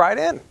walk right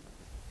in.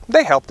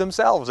 They help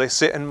themselves. They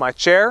sit in my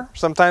chair.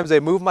 Sometimes they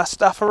move my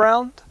stuff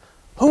around.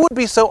 Who would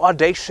be so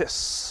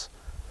audacious?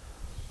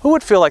 Who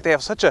would feel like they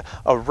have such a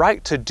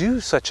right to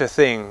do such a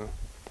thing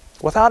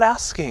without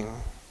asking?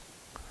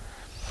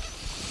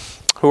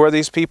 Who are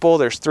these people?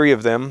 There's 3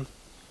 of them.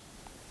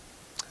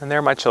 And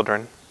they're my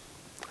children.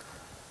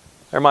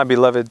 They're my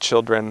beloved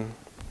children,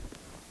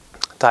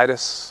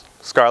 Titus,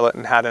 Scarlett,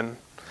 and Haddon.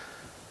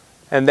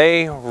 And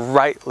they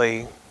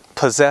rightly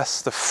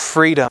possess the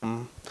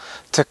freedom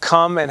to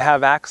come and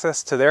have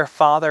access to their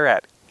Father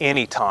at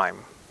any time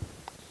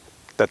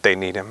that they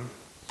need Him.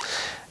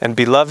 And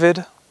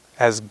beloved,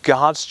 as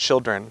God's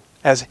children,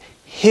 as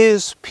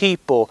His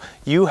people,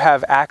 you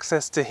have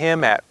access to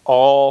Him at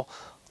all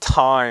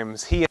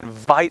times He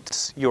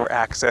invites your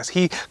access.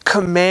 He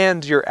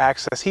commands your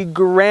access. He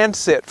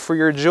grants it for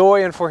your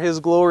joy and for His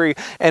glory.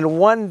 And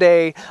one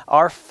day,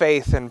 our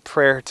faith and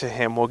prayer to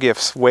Him will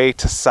give way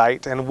to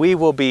sight, and we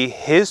will be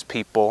His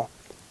people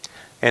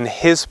in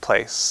His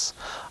place,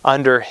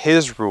 under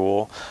His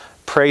rule,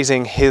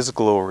 praising His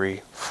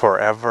glory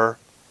forever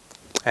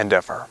and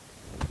ever.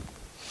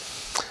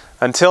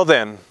 Until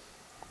then,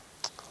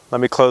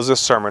 let me close this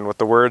sermon with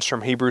the words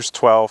from Hebrews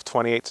 12,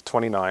 28 to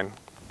 29.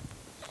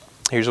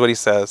 Here's what he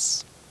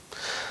says.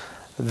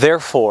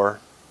 Therefore,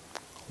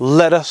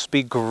 let us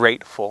be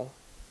grateful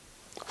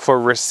for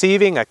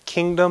receiving a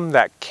kingdom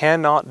that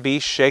cannot be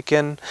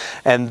shaken,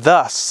 and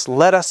thus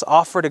let us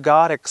offer to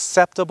God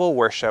acceptable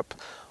worship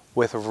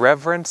with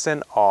reverence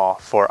and awe,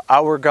 for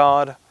our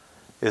God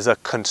is a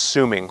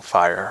consuming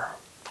fire.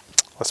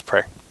 Let's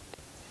pray.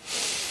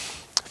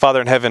 Father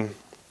in heaven,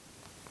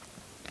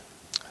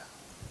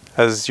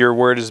 as your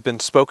word has been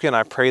spoken,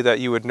 I pray that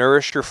you would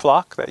nourish your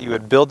flock, that you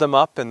would build them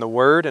up in the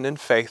word and in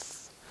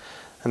faith,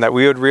 and that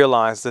we would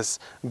realize this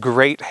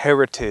great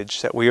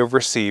heritage that we have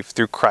received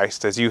through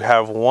Christ, as you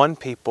have one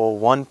people,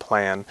 one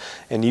plan,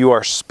 and you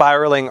are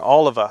spiraling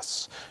all of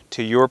us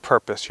to your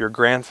purpose, your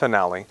grand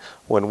finale,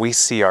 when we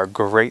see our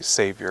great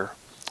Savior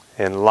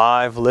in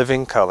live,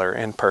 living color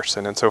in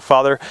person. And so,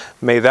 Father,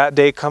 may that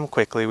day come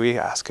quickly, we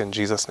ask in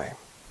Jesus' name.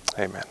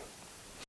 Amen.